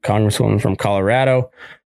Congresswoman from Colorado,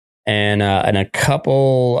 and a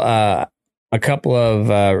couple of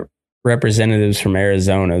representatives from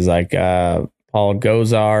Arizona, like Paul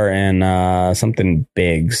Gosar and something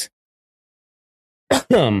Biggs.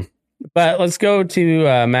 But let's go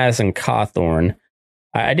to Madison Cawthorn.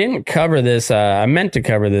 I didn't cover this. I meant to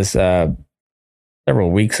cover this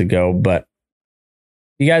several weeks ago, but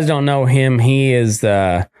if you guys don't know him, he is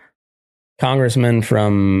the congressman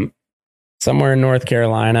from somewhere in North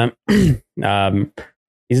Carolina.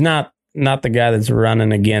 He's not the guy that's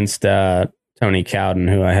running against Tony Cowden,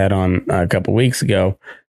 who I had on a couple weeks ago.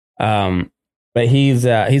 But he's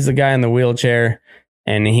the guy in the wheelchair,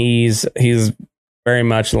 and he's very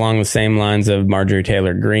much along the same lines of Marjorie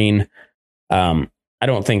Taylor Greene. I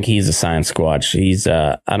don't think he's a science squatch. He's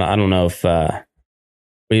I don't know if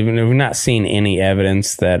we've not seen any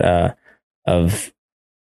evidence that of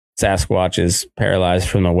Sasquatch is paralyzed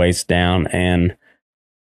from the waist down, and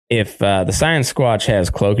if the science squatch has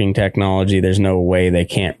cloaking technology, there's no way they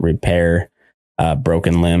can't repair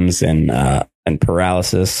broken limbs and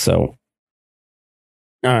paralysis. So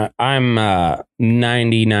I'm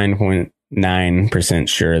 99.9%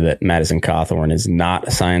 sure that Madison Cawthorn is not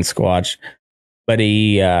a science squatch, but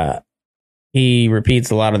he repeats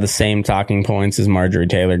a lot of the same talking points as Marjorie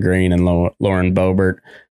Taylor Greene and Lauren Boebert.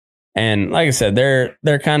 And like I said, they're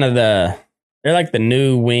kind of they're like the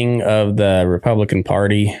new wing of the Republican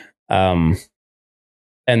Party. And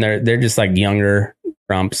they're just like younger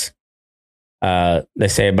Trumps. They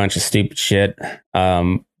say a bunch of stupid shit.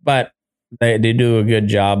 But they do a good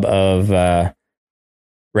job of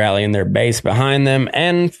rallying their base behind them.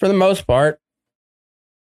 And for the most part,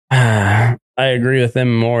 I agree with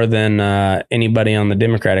them more than anybody on the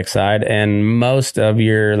Democratic side and most of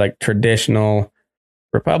your like traditional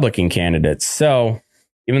Republican candidates. So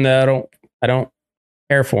even though I don't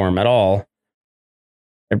care for them at all,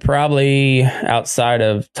 they're probably outside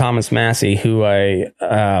of Thomas Massie, who I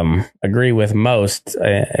agree with most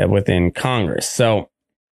within Congress. So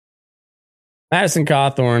Madison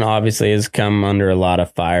Cawthorn obviously has come under a lot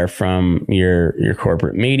of fire from your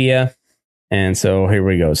corporate media. And so here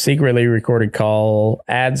we go. Secretly recorded call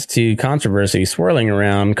adds to controversy swirling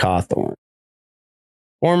around Cawthorn.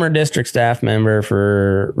 Former district staff member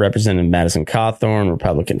for Representative Madison Cawthorn,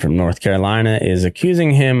 Republican from North Carolina, is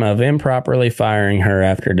accusing him of improperly firing her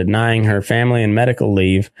after denying her family and medical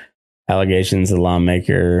leave. Allegations the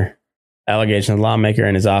lawmaker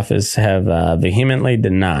and his office have vehemently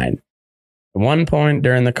denied. At one point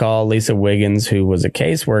during the call, Lisa Wiggins, who was a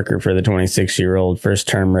caseworker for the 26-year-old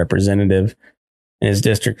first-term representative in his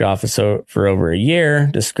district office for over a year,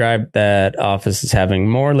 described that office as having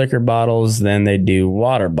more liquor bottles than they do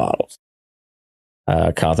water bottles.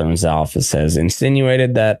 Cawthorn's office has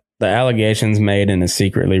insinuated that the allegations made in a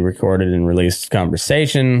secretly recorded and released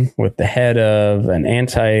conversation with the head of an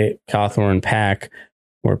anti-Cawthorn PAC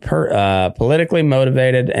were politically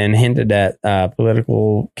motivated and hinted at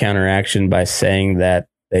political counteraction by saying that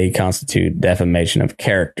they constitute defamation of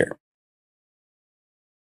character.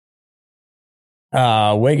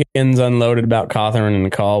 Wiggins unloaded about Cawthorn in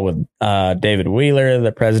a call with David Wheeler,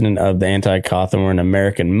 the president of the anti-Cawthorn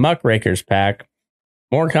American Muckrakers PAC,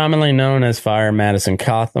 more commonly known as Fire Madison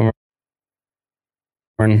Cawthorn,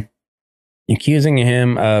 accusing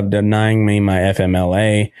him of denying me my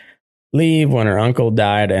FMLA leave when her uncle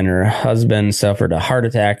died and her husband suffered a heart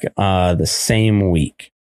attack the same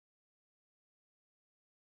week.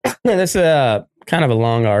 This is kind of a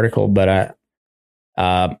long article, but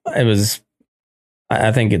I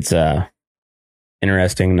think it's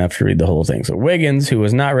interesting enough to read the whole thing. So Wiggins, who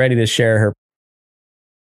was not ready to share her...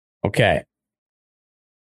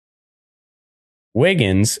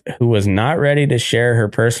 Wiggins, who was not ready to share her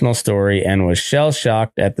personal story and was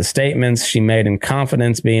shell-shocked at the statements she made in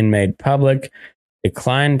confidence being made public,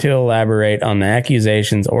 declined to elaborate on the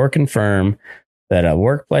accusations or confirm that a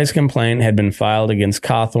workplace complaint had been filed against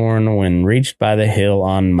Cawthorn when reached by the Hill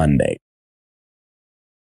on Monday.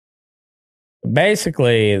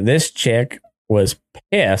 Basically, this chick was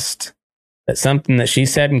pissed that something that she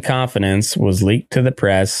said in confidence was leaked to the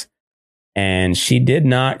press, and she did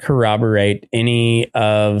not corroborate any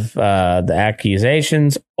of the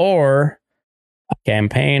accusations or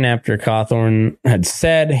campaign after Cawthorn had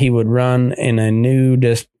said he would run in a new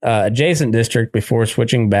adjacent district before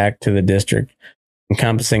switching back to the district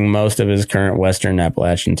encompassing most of his current Western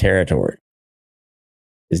Appalachian territory.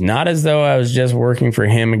 It's not as though I was just working for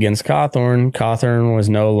him against Cawthorn. Cawthorn was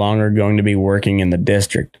no longer going to be working in the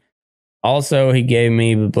district. Also, he gave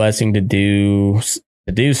me the blessing to do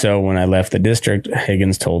so when I left the district,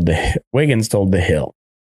 Wiggins told the Hill.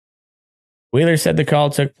 Wheeler said the call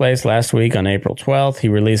took place last week on April 12th. He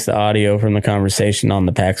released the audio from the conversation on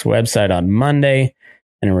the PAC's website on Monday,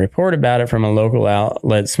 and a report about it from a local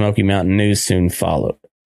outlet, Smoky Mountain News, soon followed.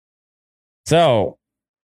 So,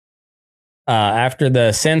 after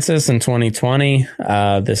the census in 2020,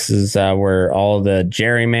 this is where all the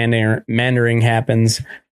gerrymandering happens,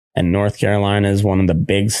 and North Carolina is one of the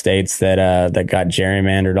big states that got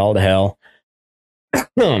gerrymandered all to hell.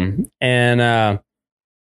 And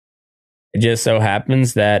it just so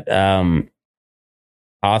happens that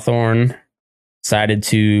Cawthorn decided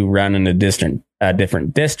to run in a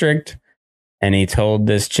different district, and he told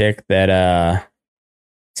this chick that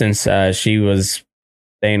since she was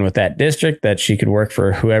staying with that district, that she could work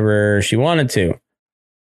for whoever she wanted to.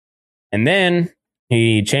 And then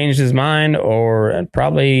he changed his mind, or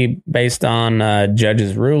probably based on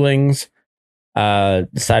judges' rulings,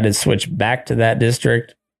 decided to switch back to that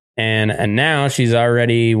district. And now she's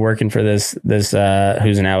already working for this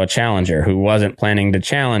who's now a challenger, who wasn't planning to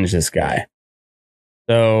challenge this guy.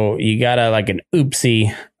 So you got an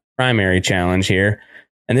oopsie primary challenge here.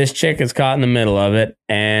 And this chick is caught in the middle of it.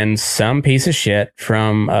 And some piece of shit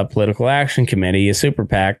from a political action committee, a super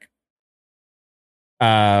PAC,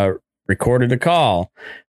 recorded a call.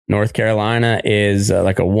 North Carolina is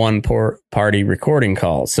like a one-party recording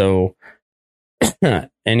call. So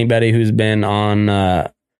anybody who's been on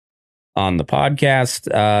the podcast,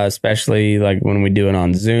 especially like when we do it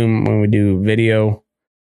on Zoom, when we do video,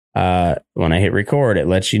 when I hit record, it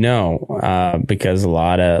lets you know, because a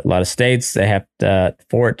lot of states, they have to,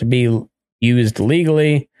 for it to be used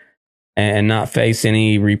legally and not face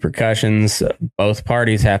any repercussions, both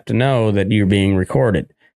parties have to know that you're being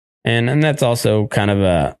recorded. And that's also kind of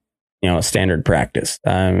a standard practice.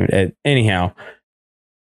 Anyhow,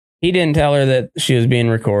 he didn't tell her that she was being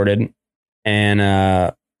recorded,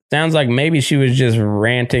 and sounds like maybe she was just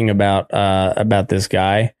ranting about this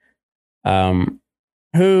guy,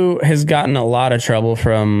 who has gotten a lot of trouble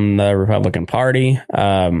from the Republican Party.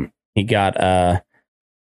 He got a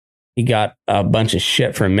bunch of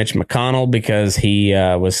shit from Mitch McConnell because he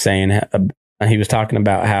was saying he was talking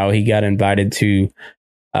about how he got invited to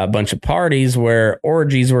a bunch of parties where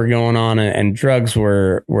orgies were going on and drugs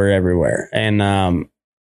were everywhere. And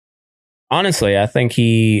honestly, I think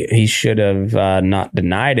he should have not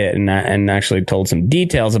denied it and actually told some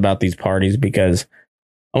details about these parties, because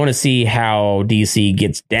I want to see how DC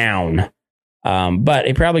gets down. But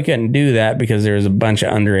he probably couldn't do that because there was a bunch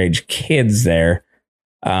of underage kids there.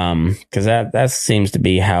 Because that seems to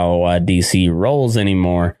be how DC rolls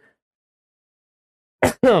anymore.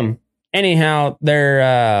 Anyhow,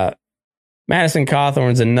 Madison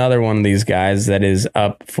Cawthorn's another one of these guys that is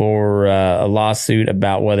up for a lawsuit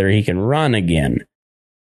about whether he can run again.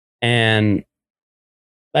 And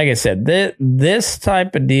like I said, this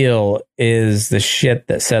type of deal is the shit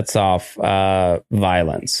that sets off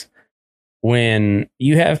violence. When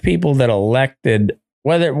you have people that elected,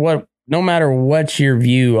 no matter what your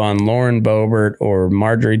view on Lauren Boebert or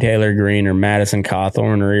Marjorie Taylor Greene or Madison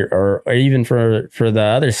Cawthorn or even for the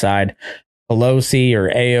other side, Pelosi or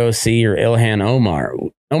AOC or Ilhan Omar,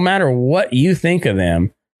 no matter what you think of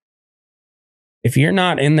them, if you're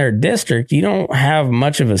not in their district, you don't have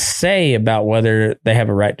much of a say about whether they have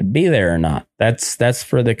a right to be there or not. That's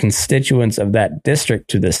for the constituents of that district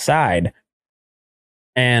to decide.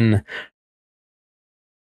 And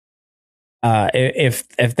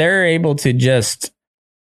if they're able to just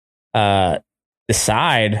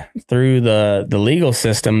decide through the legal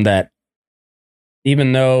system that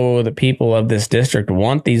even though the people of this district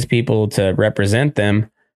want these people to represent them,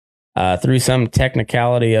 through some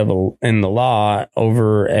technicality in the law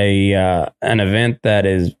over an event that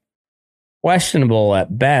is questionable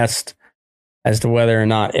at best as to whether or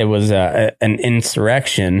not it was an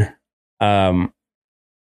insurrection,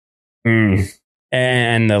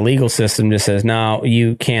 and the legal system just says, no,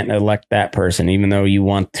 you can't elect that person, even though you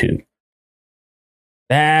want to.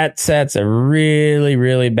 That sets a really,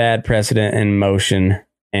 really bad precedent in motion.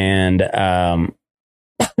 And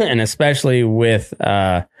especially with,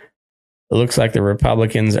 it looks like the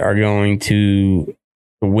Republicans are going to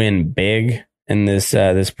win big in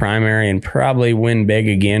this primary and probably win big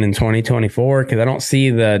again in 2024, because I don't see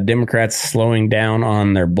the Democrats slowing down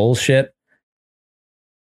on their bullshit.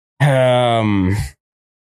 that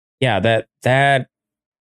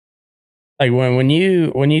like when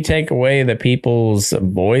you take away the people's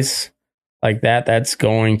voice like that, that's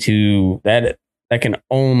going to that can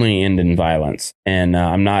only end in violence. And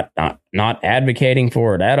I'm not advocating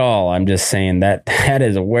for it at all. I'm just saying that that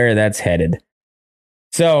is where that's headed.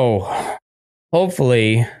 So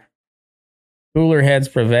hopefully cooler heads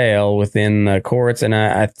prevail within the courts. And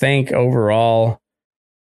I think overall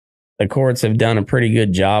the courts have done a pretty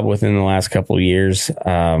good job within the last couple of years.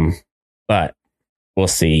 But we'll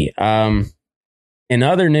see. In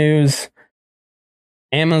other news,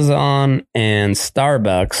 Amazon and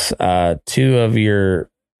Starbucks, two of your,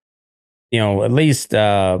 at least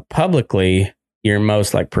publicly, your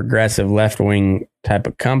most like progressive left-wing type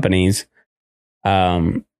of companies,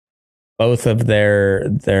 both of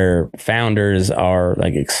their founders are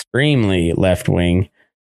like extremely left-wing.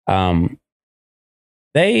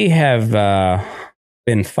 They have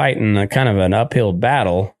been fighting a kind of an uphill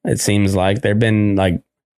battle. It seems like they've been like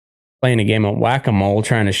playing a game of whack-a-mole,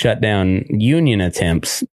 trying to shut down union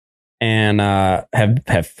attempts, and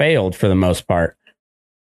have failed for the most part.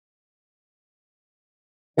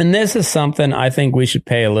 And this is something I think we should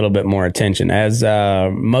pay a little bit more attention, as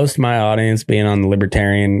most of my audience being on the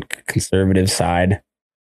libertarian conservative side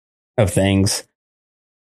of things.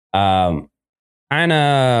 Kind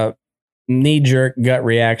of knee-jerk gut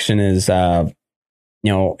reaction is,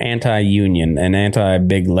 anti-union and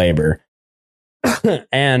anti-big labor.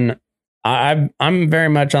 And I'm very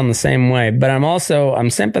much on the same way, but I'm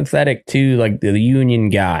sympathetic to like the union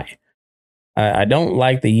guy. I don't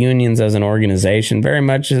like the unions as an organization very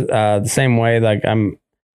much the same way. Like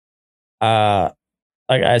I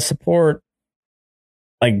support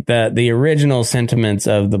like the original sentiments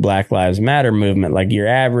of the Black Lives Matter movement, like your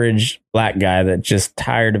average black guy that's just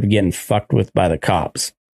tired of getting fucked with by the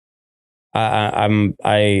cops. I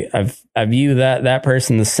view that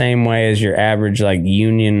person the same way as your average like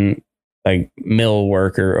union like mill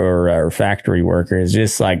worker or factory worker, is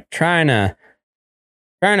just like trying to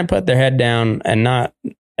put their head down and not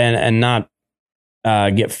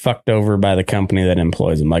get fucked over by the company that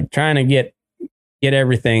employs them, like trying to get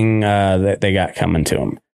everything that they got coming to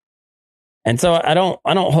them. And so I don't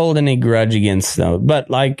hold any grudge against them,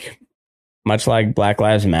 but like much like Black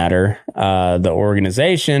Lives Matter, the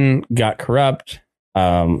organization got corrupt.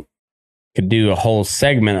 Could do a whole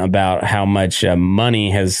segment about how much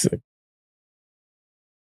money has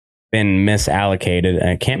been misallocated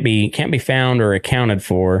and can't be found or accounted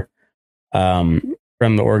for from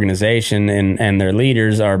the organization, and their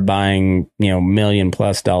leaders are buying $1 million+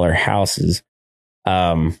 houses.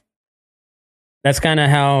 That's kind of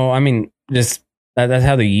how that's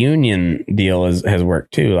how the union deal has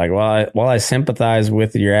worked too. Like while I sympathize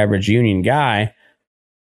with your average union guy,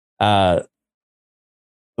 the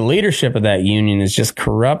leadership of that union is just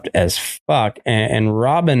corrupt as fuck and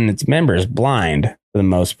robbing its members blind for the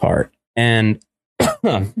most part. And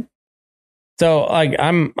so like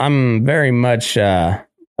I'm very much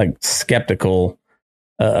like skeptical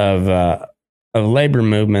of labor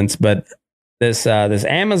movements, but this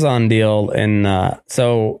Amazon deal, and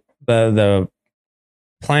so the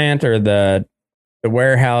plant or the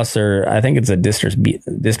warehouse, or I think it's a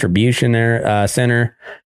distribution center.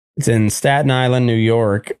 It's in Staten Island, New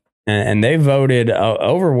York, and they voted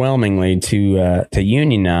overwhelmingly to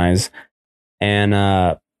unionize. And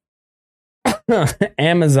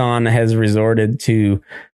Amazon has resorted to.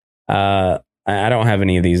 I don't have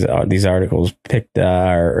any of these articles picked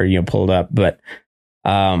or pulled up, but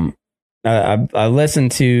I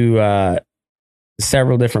listened to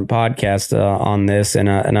several different podcasts on this,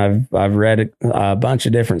 and I've read a bunch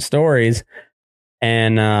of different stories,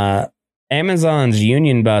 and Amazon's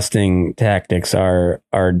union busting tactics are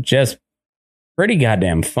just pretty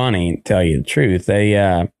goddamn funny, to tell you the truth.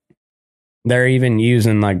 They're even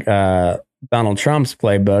using like Donald Trump's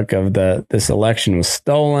playbook of this election was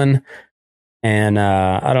stolen. And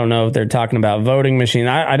I don't know if they're talking about voting machine.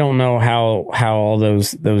 I don't know how all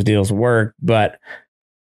those deals work, but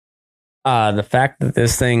the fact that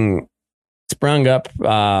this thing sprung up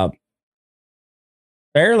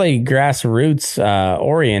fairly grassroots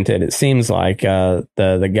oriented, it seems like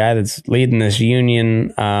the guy that's leading this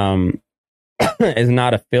union is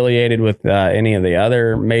not affiliated with any of the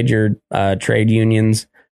other major trade unions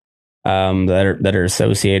that are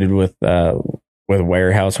associated with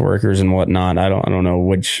warehouse workers and whatnot. I don't know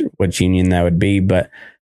which union that would be, but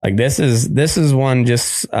like this is one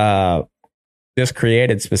just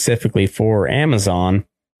created specifically for Amazon,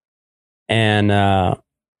 and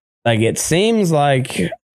like it seems like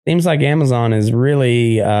Amazon is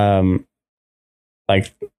really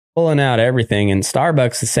like pulling out everything. And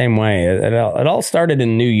Starbucks the same way. It all started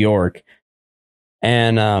in New York,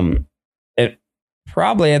 and it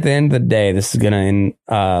probably at the end of the day, this is going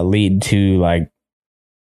to lead to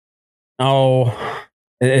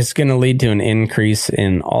it's going to lead to an increase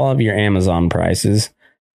in all of your Amazon prices,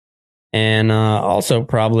 and also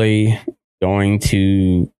probably going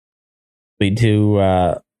to lead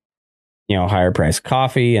to higher priced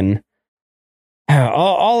coffee and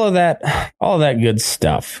all of that good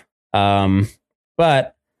stuff. But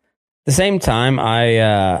at the same time,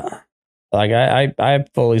 I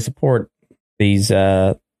fully support these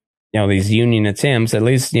these union attempts, at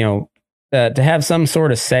least to have some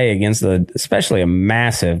sort of say against especially a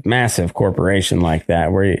massive corporation like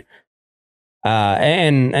that, where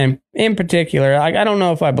and in particular, I don't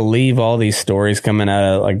know if I believe all these stories coming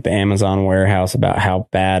out of the Amazon warehouse about how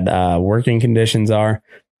bad working conditions are,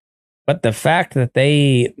 but the fact that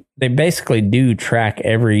they basically do track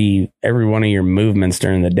every one of your movements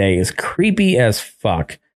during the day is creepy as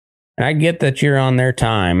fuck. And I get that you're on their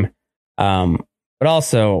time, but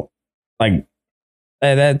also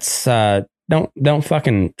that's don't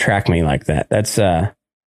fucking track me like that. That's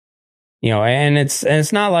and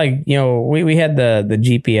it's not like we had the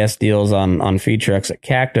GPS deals on feed trucks at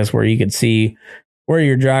Cactus where you could see where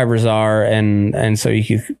your drivers are, and so you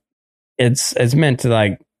could it's meant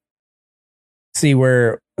to see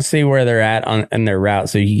where they're at in their route,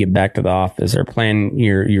 so you can get back to the office or plan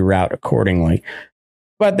your route accordingly.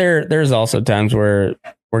 But there's also times where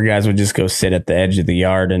guys would just go sit at the edge of the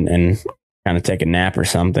yard and kind of take a nap or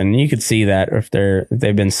something. And you could see that if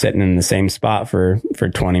they've been sitting in the same spot for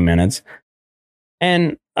 20 minutes.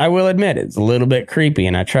 And I will admit it's a little bit creepy,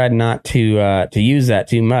 and I tried not to use that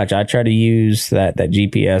too much. I try to use that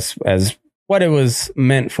GPS as what it was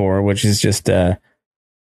meant for, which is just to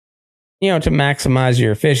maximize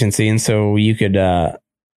your efficiency, and so you could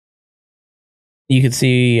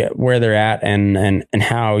see where they're at and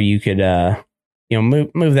how you could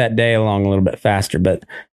move that day along a little bit faster. But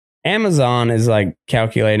Amazon is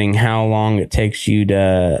calculating how long it takes you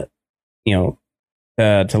to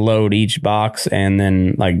load each box, and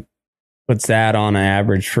then puts that on an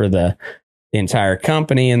average for the entire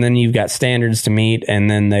company. And then you've got standards to meet,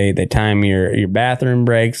 and then they time your bathroom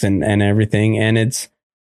breaks and everything. And it's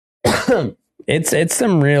it's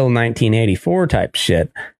some real 1984 type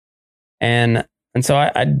shit. And so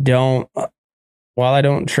I don't, while I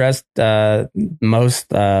don't trust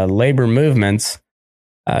most labor movements,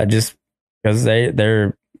 just because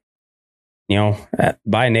they're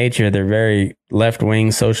by nature they're very left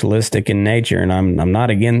wing socialistic in nature, and I'm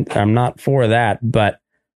not for that. But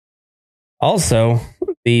also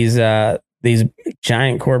these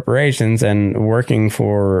giant corporations, and working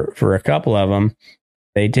for a couple of them,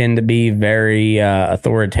 they tend to be very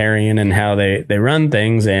authoritarian in how they run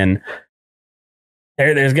things, and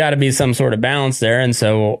there's got to be some sort of balance there. And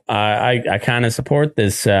so I kind of support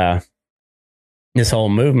this whole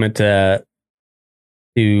movement to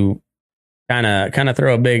kind of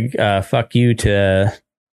throw a big fuck you to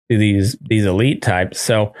these elite types.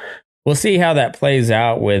 So we'll see how that plays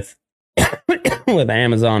out with with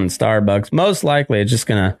Amazon and Starbucks. Most likely, it's just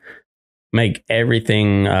gonna make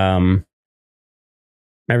everything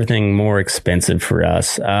more expensive for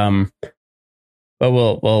us. But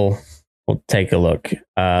we'll take a look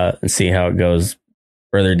and see how it goes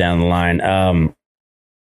further down the line.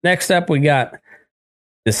 Next up, we got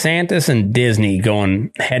DeSantis and Disney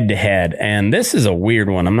going head to head, and this is a weird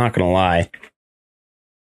one. I'm not going to lie.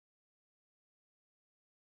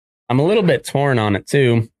 I'm a little bit torn on it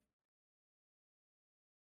too,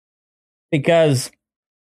 because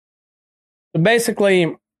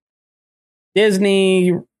basically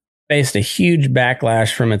Disney faced a huge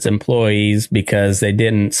backlash from its employees because they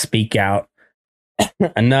didn't speak out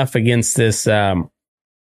enough against this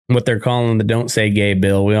what they're calling the "Don't Say Gay"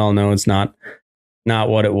 bill. We all know it's not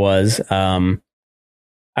what it was.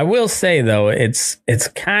 I will say though, it's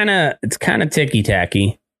kind of ticky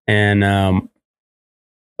tacky, and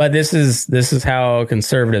but this is how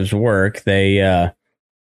conservatives work. They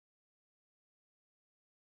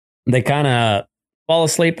kind of fall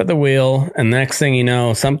asleep at the wheel, and the next thing you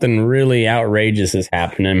know, something really outrageous is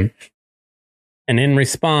happening, and in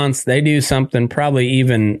response, they do something probably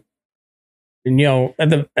even,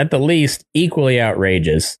 at the least equally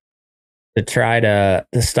outrageous, to try to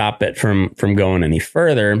stop it from going any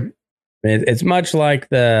further. It's much like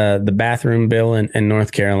the bathroom bill in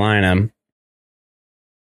North Carolina,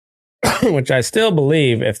 which I still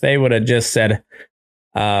believe if they would have just said,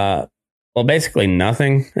 well, basically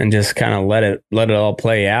nothing, and just kind of let it all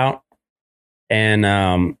play out, and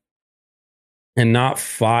not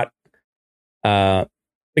fought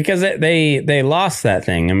because they lost that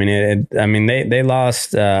thing. I mean, they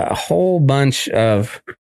lost a whole bunch of.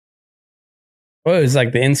 Well, it was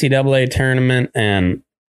like the NCAA tournament and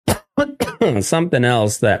something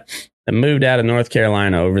else that moved out of North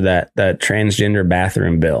Carolina over that transgender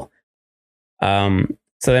bathroom bill. So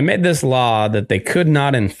they made this law that they could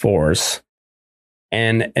not enforce,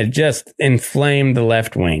 and it just inflamed the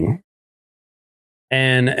left wing.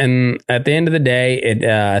 And at the end of the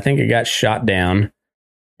day, I think it got shot down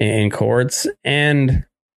in courts, and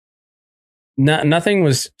nothing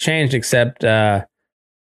was changed except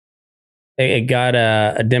it got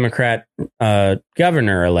a Democrat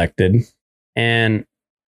governor elected,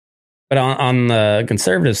 but on the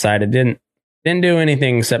conservative side, it didn't do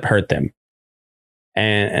anything except hurt them.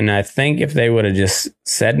 And I think if they would have just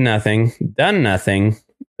said nothing, done nothing,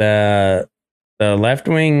 the left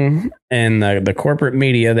wing and the corporate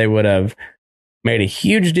media, they would have made a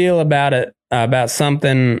huge deal about it, about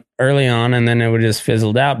something early on, and then it would just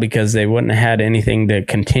fizzled out because they wouldn't have had anything to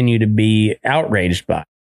continue to be outraged by.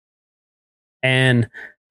 And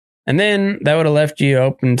then that would have left you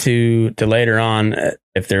open to later on,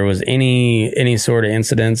 if there was any sort of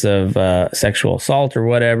incidents of sexual assault or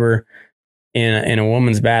whatever in a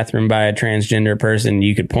woman's bathroom by a transgender person,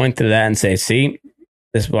 you could point to that and say, see,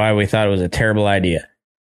 this is why we thought it was a terrible idea.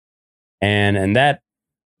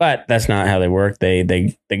 But that's not how they work.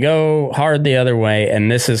 They go hard the other way.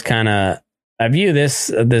 And this is kind of, I view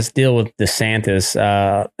this deal with DeSantis,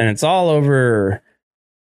 and it's all over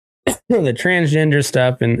the transgender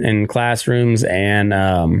stuff in classrooms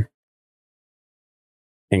and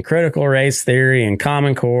critical race theory and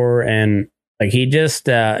Common Core, and like he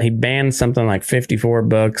banned something like 54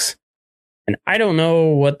 books, and I don't know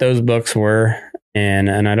what those books were, and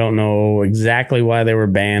I don't know exactly why they were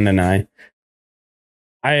banned, and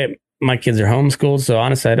my kids are homeschooled, so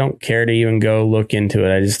honestly I don't care to even go look into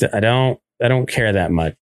it. I don't care that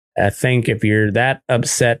much. I think if you're that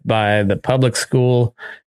upset by the public school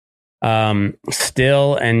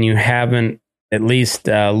still, and you haven't at least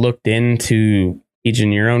looked into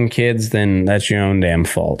teaching your own kids, then that's your own damn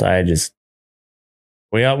fault.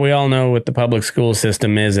 We all know what the public school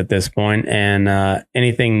system is at this point, and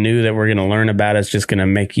anything new that we're going to learn about is just going to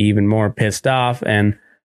make you even more pissed off. And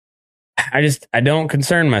I don't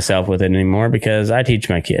concern myself with it anymore because I teach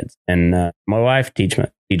my kids, and my wife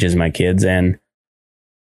teaches my kids, and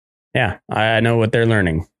yeah, I know what they're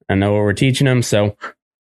learning. I know what we're teaching them, so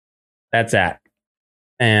that's that.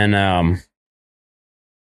 And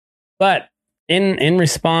but in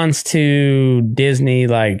response to Disney,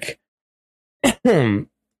 like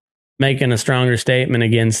making a stronger statement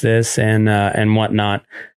against this and whatnot,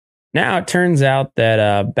 now it turns out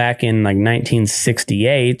that back in like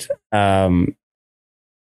 1968,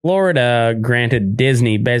 Florida granted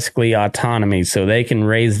Disney basically autonomy, so they can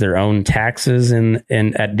raise their own taxes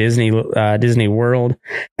at Disney World,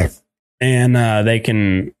 and they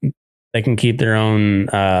can keep their own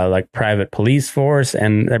like private police force,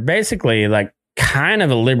 and they're basically like kind of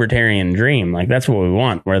a libertarian dream. Like that's what we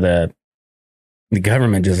want, where the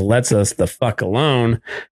government just lets us the fuck alone.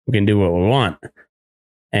 We can do what we want.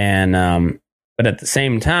 And but at the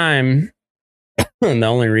same time, the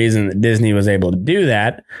only reason that Disney was able to do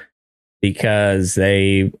that because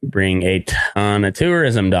they bring a ton of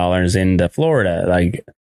tourism dollars into Florida. Like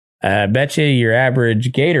I bet you your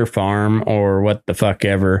average gator farm or what the fuck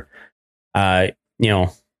ever, your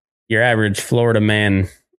average Florida man,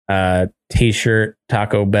 t-shirt,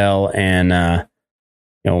 Taco Bell, and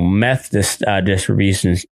meth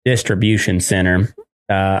distribution center.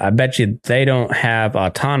 I bet you they don't have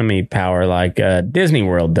autonomy power like Disney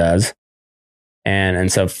World does.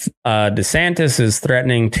 And so DeSantis is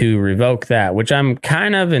threatening to revoke that, which I'm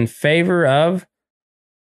kind of in favor of,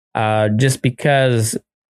 just because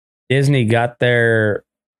Disney got there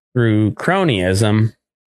through cronyism.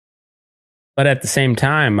 But at the same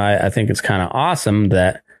time, I think it's kind of awesome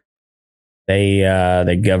that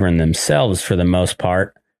they govern themselves for the most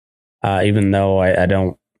part, even though I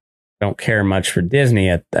don't care much for Disney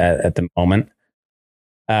at the moment.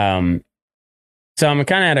 So I'm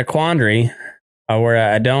kind of at a quandary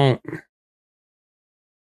where I don't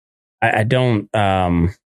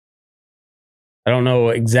know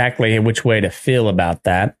exactly which way to feel about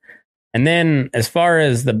that. And then as far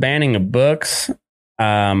as the banning of books,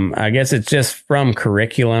 I guess it's just from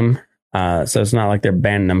curriculum. So it's not like they're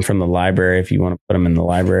banning them from the library. If you want to put them in the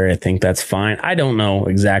library, I think that's fine. I don't know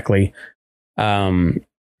exactly how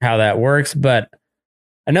that works, but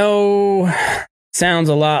I know it sounds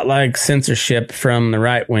a lot like censorship from the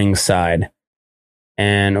right-wing side.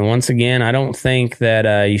 And once again, I don't think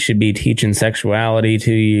that you should be teaching sexuality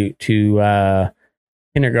to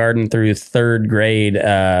kindergarten through third grade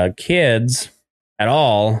kids at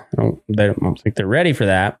all. I don't think they're ready for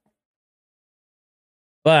that.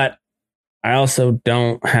 But I also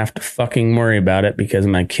don't have to fucking worry about it because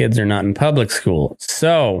my kids are not in public school.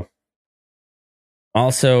 So,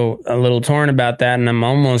 also a little torn about that, and I'm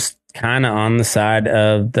almost kind of on the side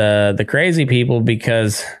of the crazy people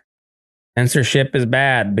because censorship is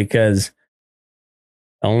bad, because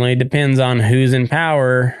it only depends on who's in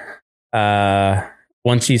power.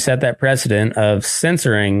 Once you set that precedent of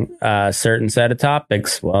censoring a certain set of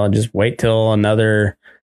topics, well, just wait till the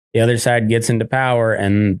other side gets into power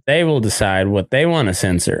and they will decide what they want to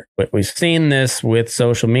censor. But we've seen this with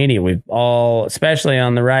social media. We've all, especially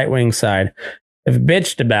on the right wing side, have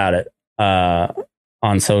bitched about it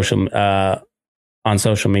on social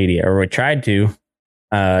media, or we tried to.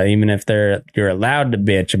 Even if you're allowed to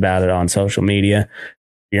bitch about it on social media,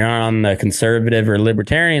 you're on the conservative or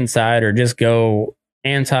libertarian side, or just go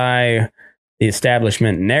anti the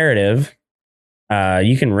establishment narrative.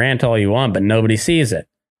 You can rant all you want, but nobody sees it.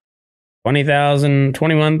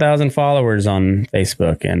 21,000 followers on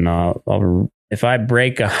Facebook, and if I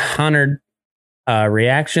break 100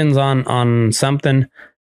 reactions on something,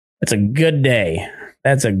 it's a good day.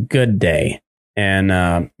 That's a good day.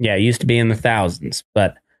 And it used to be in the thousands,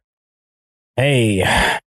 but hey,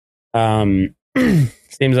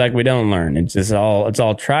 seems like we don't learn. It's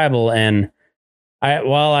all tribal. And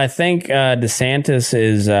I think DeSantis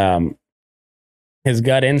is his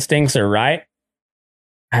gut instincts are right.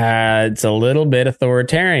 It's a little bit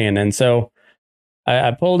authoritarian, and so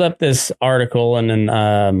I pulled up this article, and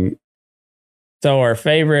then so our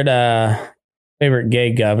favorite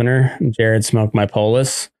gay governor, Jared Smoke My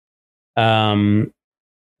Polis, from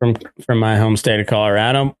my home state of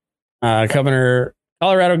Colorado, Colorado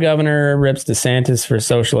governor rips DeSantis for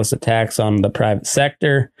socialist attacks on the private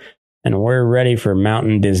sector, and we're ready for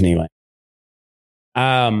Mountain Disneyland.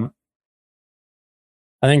 I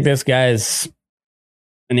think this guy's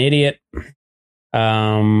an idiot,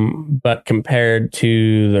 but compared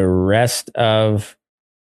to the rest of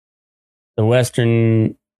the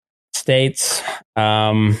Western states,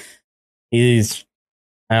 he's,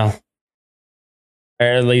 well, or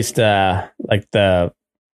at least like the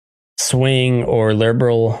swing or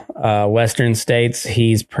liberal Western states,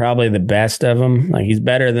 he's probably the best of them. Like, he's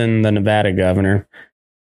better than the Nevada governor.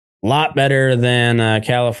 A lot better than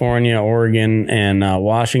California, Oregon, and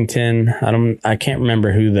Washington. I can't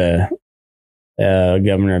remember who the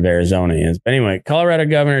governor of Arizona is. But anyway, Colorado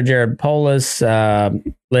Governor Jared Polis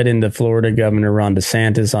led into Florida Governor Ron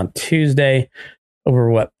DeSantis on Tuesday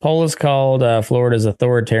over what Polis called Florida's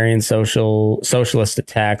authoritarian socialist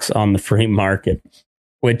attacks on the free market.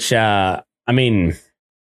 Which, I mean,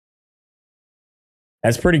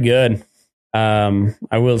 that's pretty good. I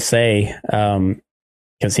will say,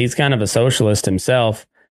 because he's kind of a socialist himself,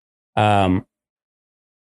 at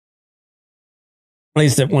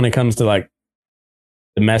least when it comes to like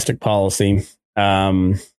domestic policy.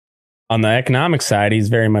 On the economic side, he's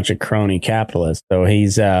very much a crony capitalist. So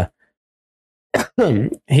he's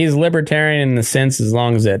he's libertarian in the sense as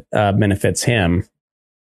long as it benefits him.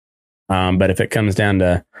 But if it comes down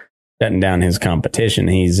to shutting down his competition,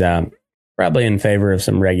 he's probably in favor of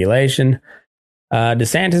some regulation.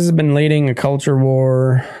 DeSantis has been leading a culture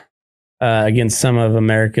war against some of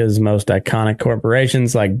America's most iconic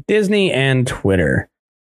corporations like Disney and Twitter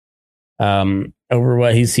over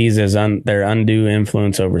what he sees as their undue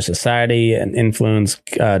influence over society, and influence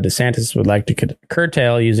DeSantis would like to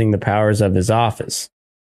curtail using the powers of his office.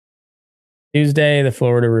 Tuesday, the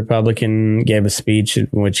Florida Republican gave a speech in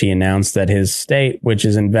which he announced that his state, which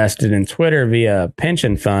is invested in Twitter via a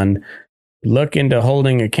pension fund, would look into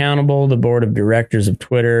holding accountable the board of directors of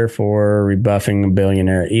Twitter for rebuffing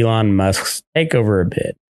billionaire Elon Musk's takeover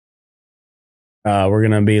bid. We're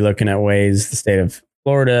going to be looking at ways the state of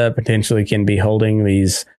Florida potentially can be holding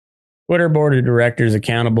these Twitter board of directors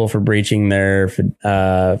accountable for breaching their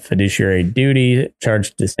fiduciary duty,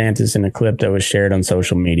 charged DeSantis in a clip that was shared on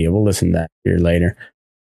social media. We'll listen to that here later.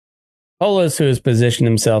 Polis, who has positioned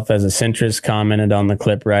himself as a centrist, commented on the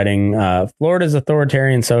clip, writing, Florida's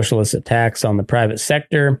authoritarian socialist attacks on the private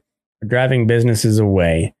sector are driving businesses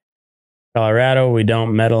away. Colorado, we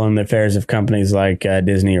don't meddle in the affairs of companies like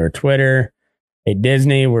Disney or Twitter. Hey,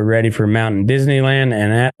 Disney, we're ready for Mountain Disneyland,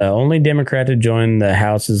 and the only Democrat to join the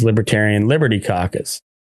House's Libertarian Liberty Caucus.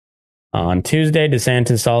 On Tuesday,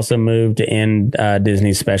 DeSantis also moved to end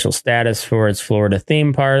Disney's special status for its Florida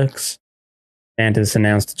theme parks. DeSantis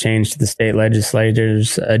announced a change to the state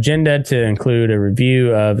legislature's agenda to include a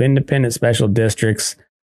review of independent special districts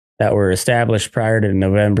that were established prior to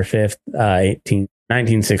November 5th,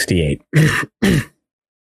 1968.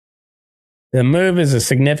 The move is a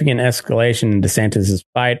significant escalation in DeSantis'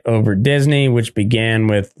 fight over Disney, which began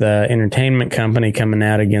with the entertainment company coming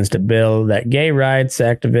out against a bill that gay rights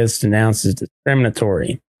activists announced as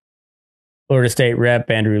discriminatory. Florida State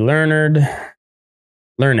Rep Andrew Learned,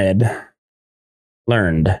 I'm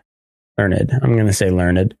going to say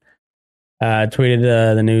learned,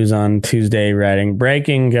 tweeted the news on Tuesday, writing,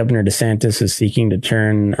 "Breaking, Governor DeSantis is seeking to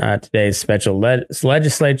turn today's special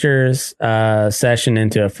legislature's session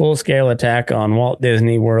into a full-scale attack on Walt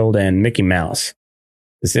Disney World and Mickey Mouse.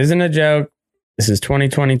 This isn't a joke. This is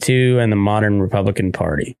 2022 and the modern Republican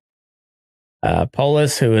Party."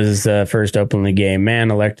 Polis, who is the first openly gay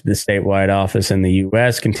man elected to statewide office in the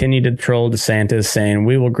U.S., continued to troll DeSantis, saying,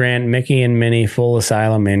 "We will grant Mickey and Minnie full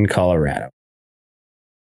asylum in Colorado."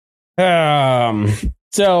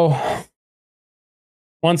 So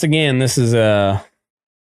once again, this is a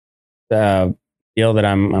deal that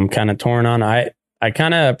I'm kind of torn on. I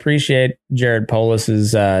kind of appreciate Jared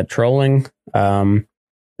Polis's trolling.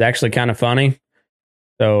 It's actually kind of funny.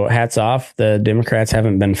 So hats off. The Democrats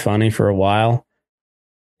haven't been funny for a while.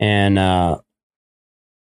 And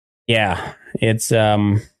yeah, it's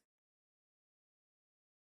I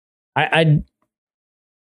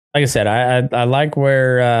like I said, I like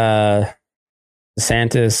where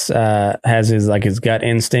DeSantis has his gut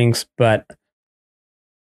instincts, but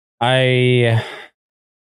I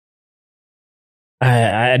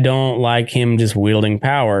don't like him just wielding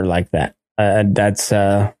power like that. That's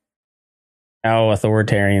how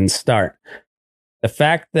authoritarians start. The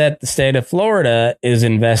fact that the state of Florida is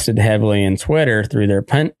invested heavily in Twitter through their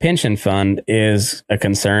pension fund is a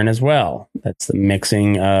concern as well. That's the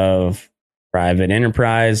mixing of private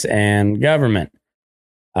enterprise and government.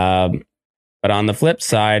 But on the flip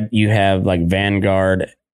side, you have like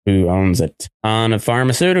Vanguard, who owns a ton of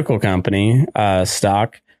pharmaceutical company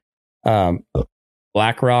stock.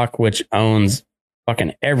 BlackRock, which owns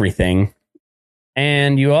fucking everything.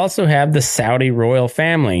 And you also have the Saudi royal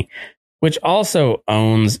family, which also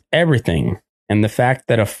owns everything. And the fact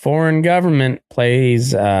that a foreign government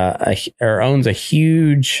plays or owns a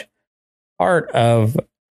huge part of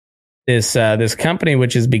this company,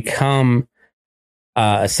 which has become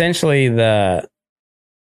essentially the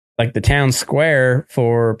town square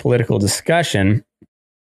for political discussion,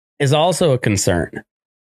 is also a concern.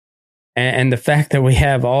 And the fact that we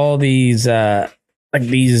have all these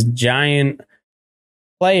these giant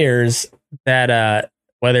players that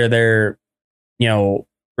whether they're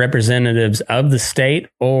representatives of the state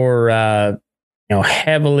or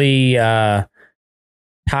heavily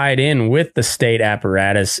tied in with the state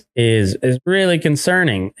apparatus is really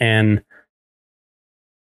concerning. And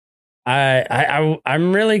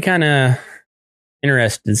I'm really kind of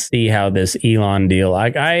interested to see how this Elon deal.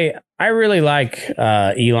 I really like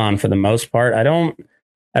Elon for the most part. I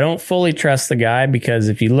don't fully trust the guy, because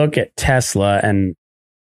if you look at Tesla, and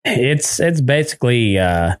it's basically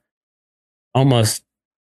almost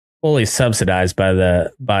fully subsidized by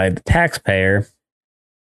the taxpayer.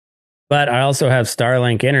 But I also have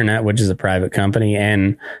Starlink Internet, which is a private company,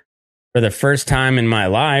 and for the first time in my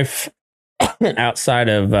life, outside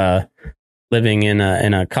of living in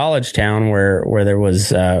a college town where there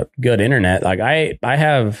was good internet, like I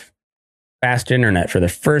have fast internet for the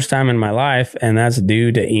first time in my life, and that's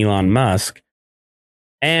due to Elon Musk.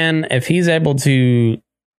 And if he's able to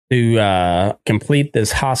complete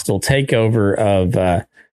this hostile takeover of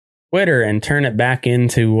Twitter and turn it back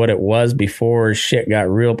into what it was before shit got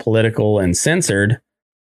real political and censored,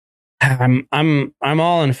 I'm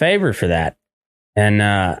all in favor for that. And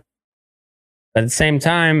but at the same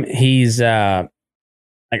time, he's all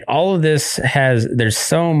of this there's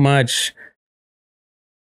so much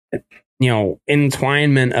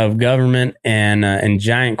entwinement of government and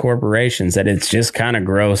giant corporations that it's just kind of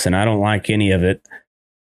gross, and I don't like any of it.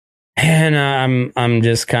 And I'm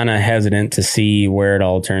just kind of hesitant to see where it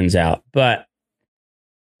all turns out. But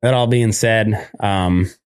that all being said,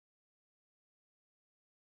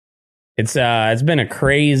 it's been a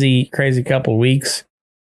crazy couple weeks.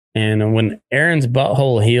 And when Aaron's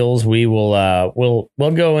butthole heals, we will we'll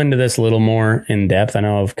go into this a little more in depth. I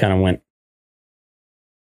know I've kind of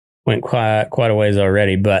went quite a ways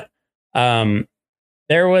already, but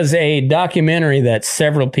there was a documentary that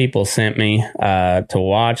several people sent me to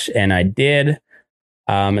watch, and I did.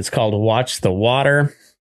 It's called Watch the Water,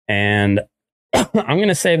 and I'm going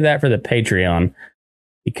to save that for the Patreon,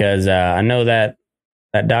 because I know that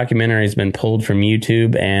documentary has been pulled from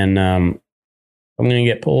YouTube, and I'm going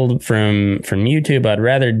to get pulled from YouTube. I'd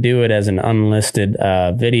rather do it as an unlisted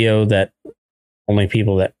video that only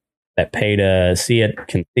people that pay to see it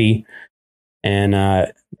can see. And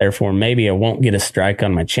therefore, maybe I won't get a strike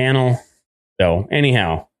on my channel. So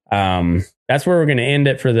anyhow, that's where we're going to end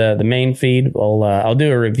it for the main feed. I'll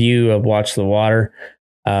do a review of Watch the Water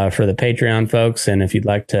for the Patreon folks. And if you'd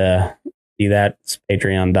like to see that, it's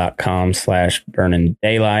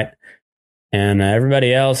patreon.com/burningdaylight. And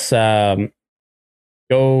everybody else, go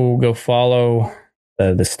follow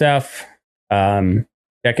the stuff.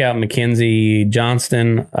 Check out Mackenzie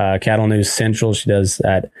Johnston, Cattle News Central. She does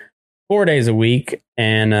that 4 days a week.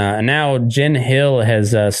 And now Jen Hill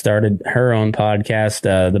has started her own podcast,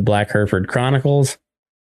 the Black Hereford Chronicles.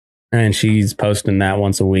 And she's posting that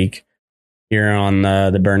once a week here on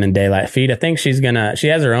the Burning Daylight feed. I think she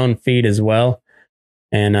has her own feed as well.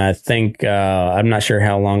 And I think, I'm not sure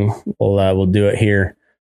how long we'll do it here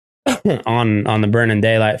on the Burning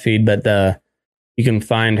Daylight feed, but you can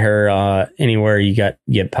find her anywhere you get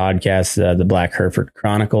podcasts, the Black Hereford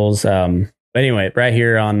Chronicles. But anyway, right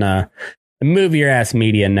here on the Move Your Ass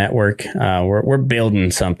Media Network, we're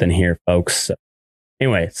building something here, folks. So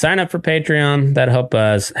anyway, sign up for Patreon. That'll help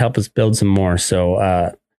us build some more.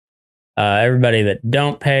 So everybody that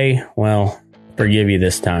don't pay, well, forgive you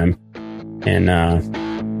this time. And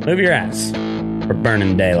move your ass for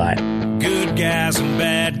Burning Daylight. Good guys and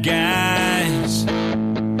bad guys,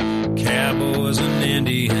 cowboys and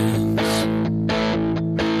Indians,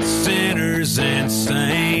 sinners and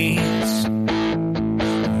saints.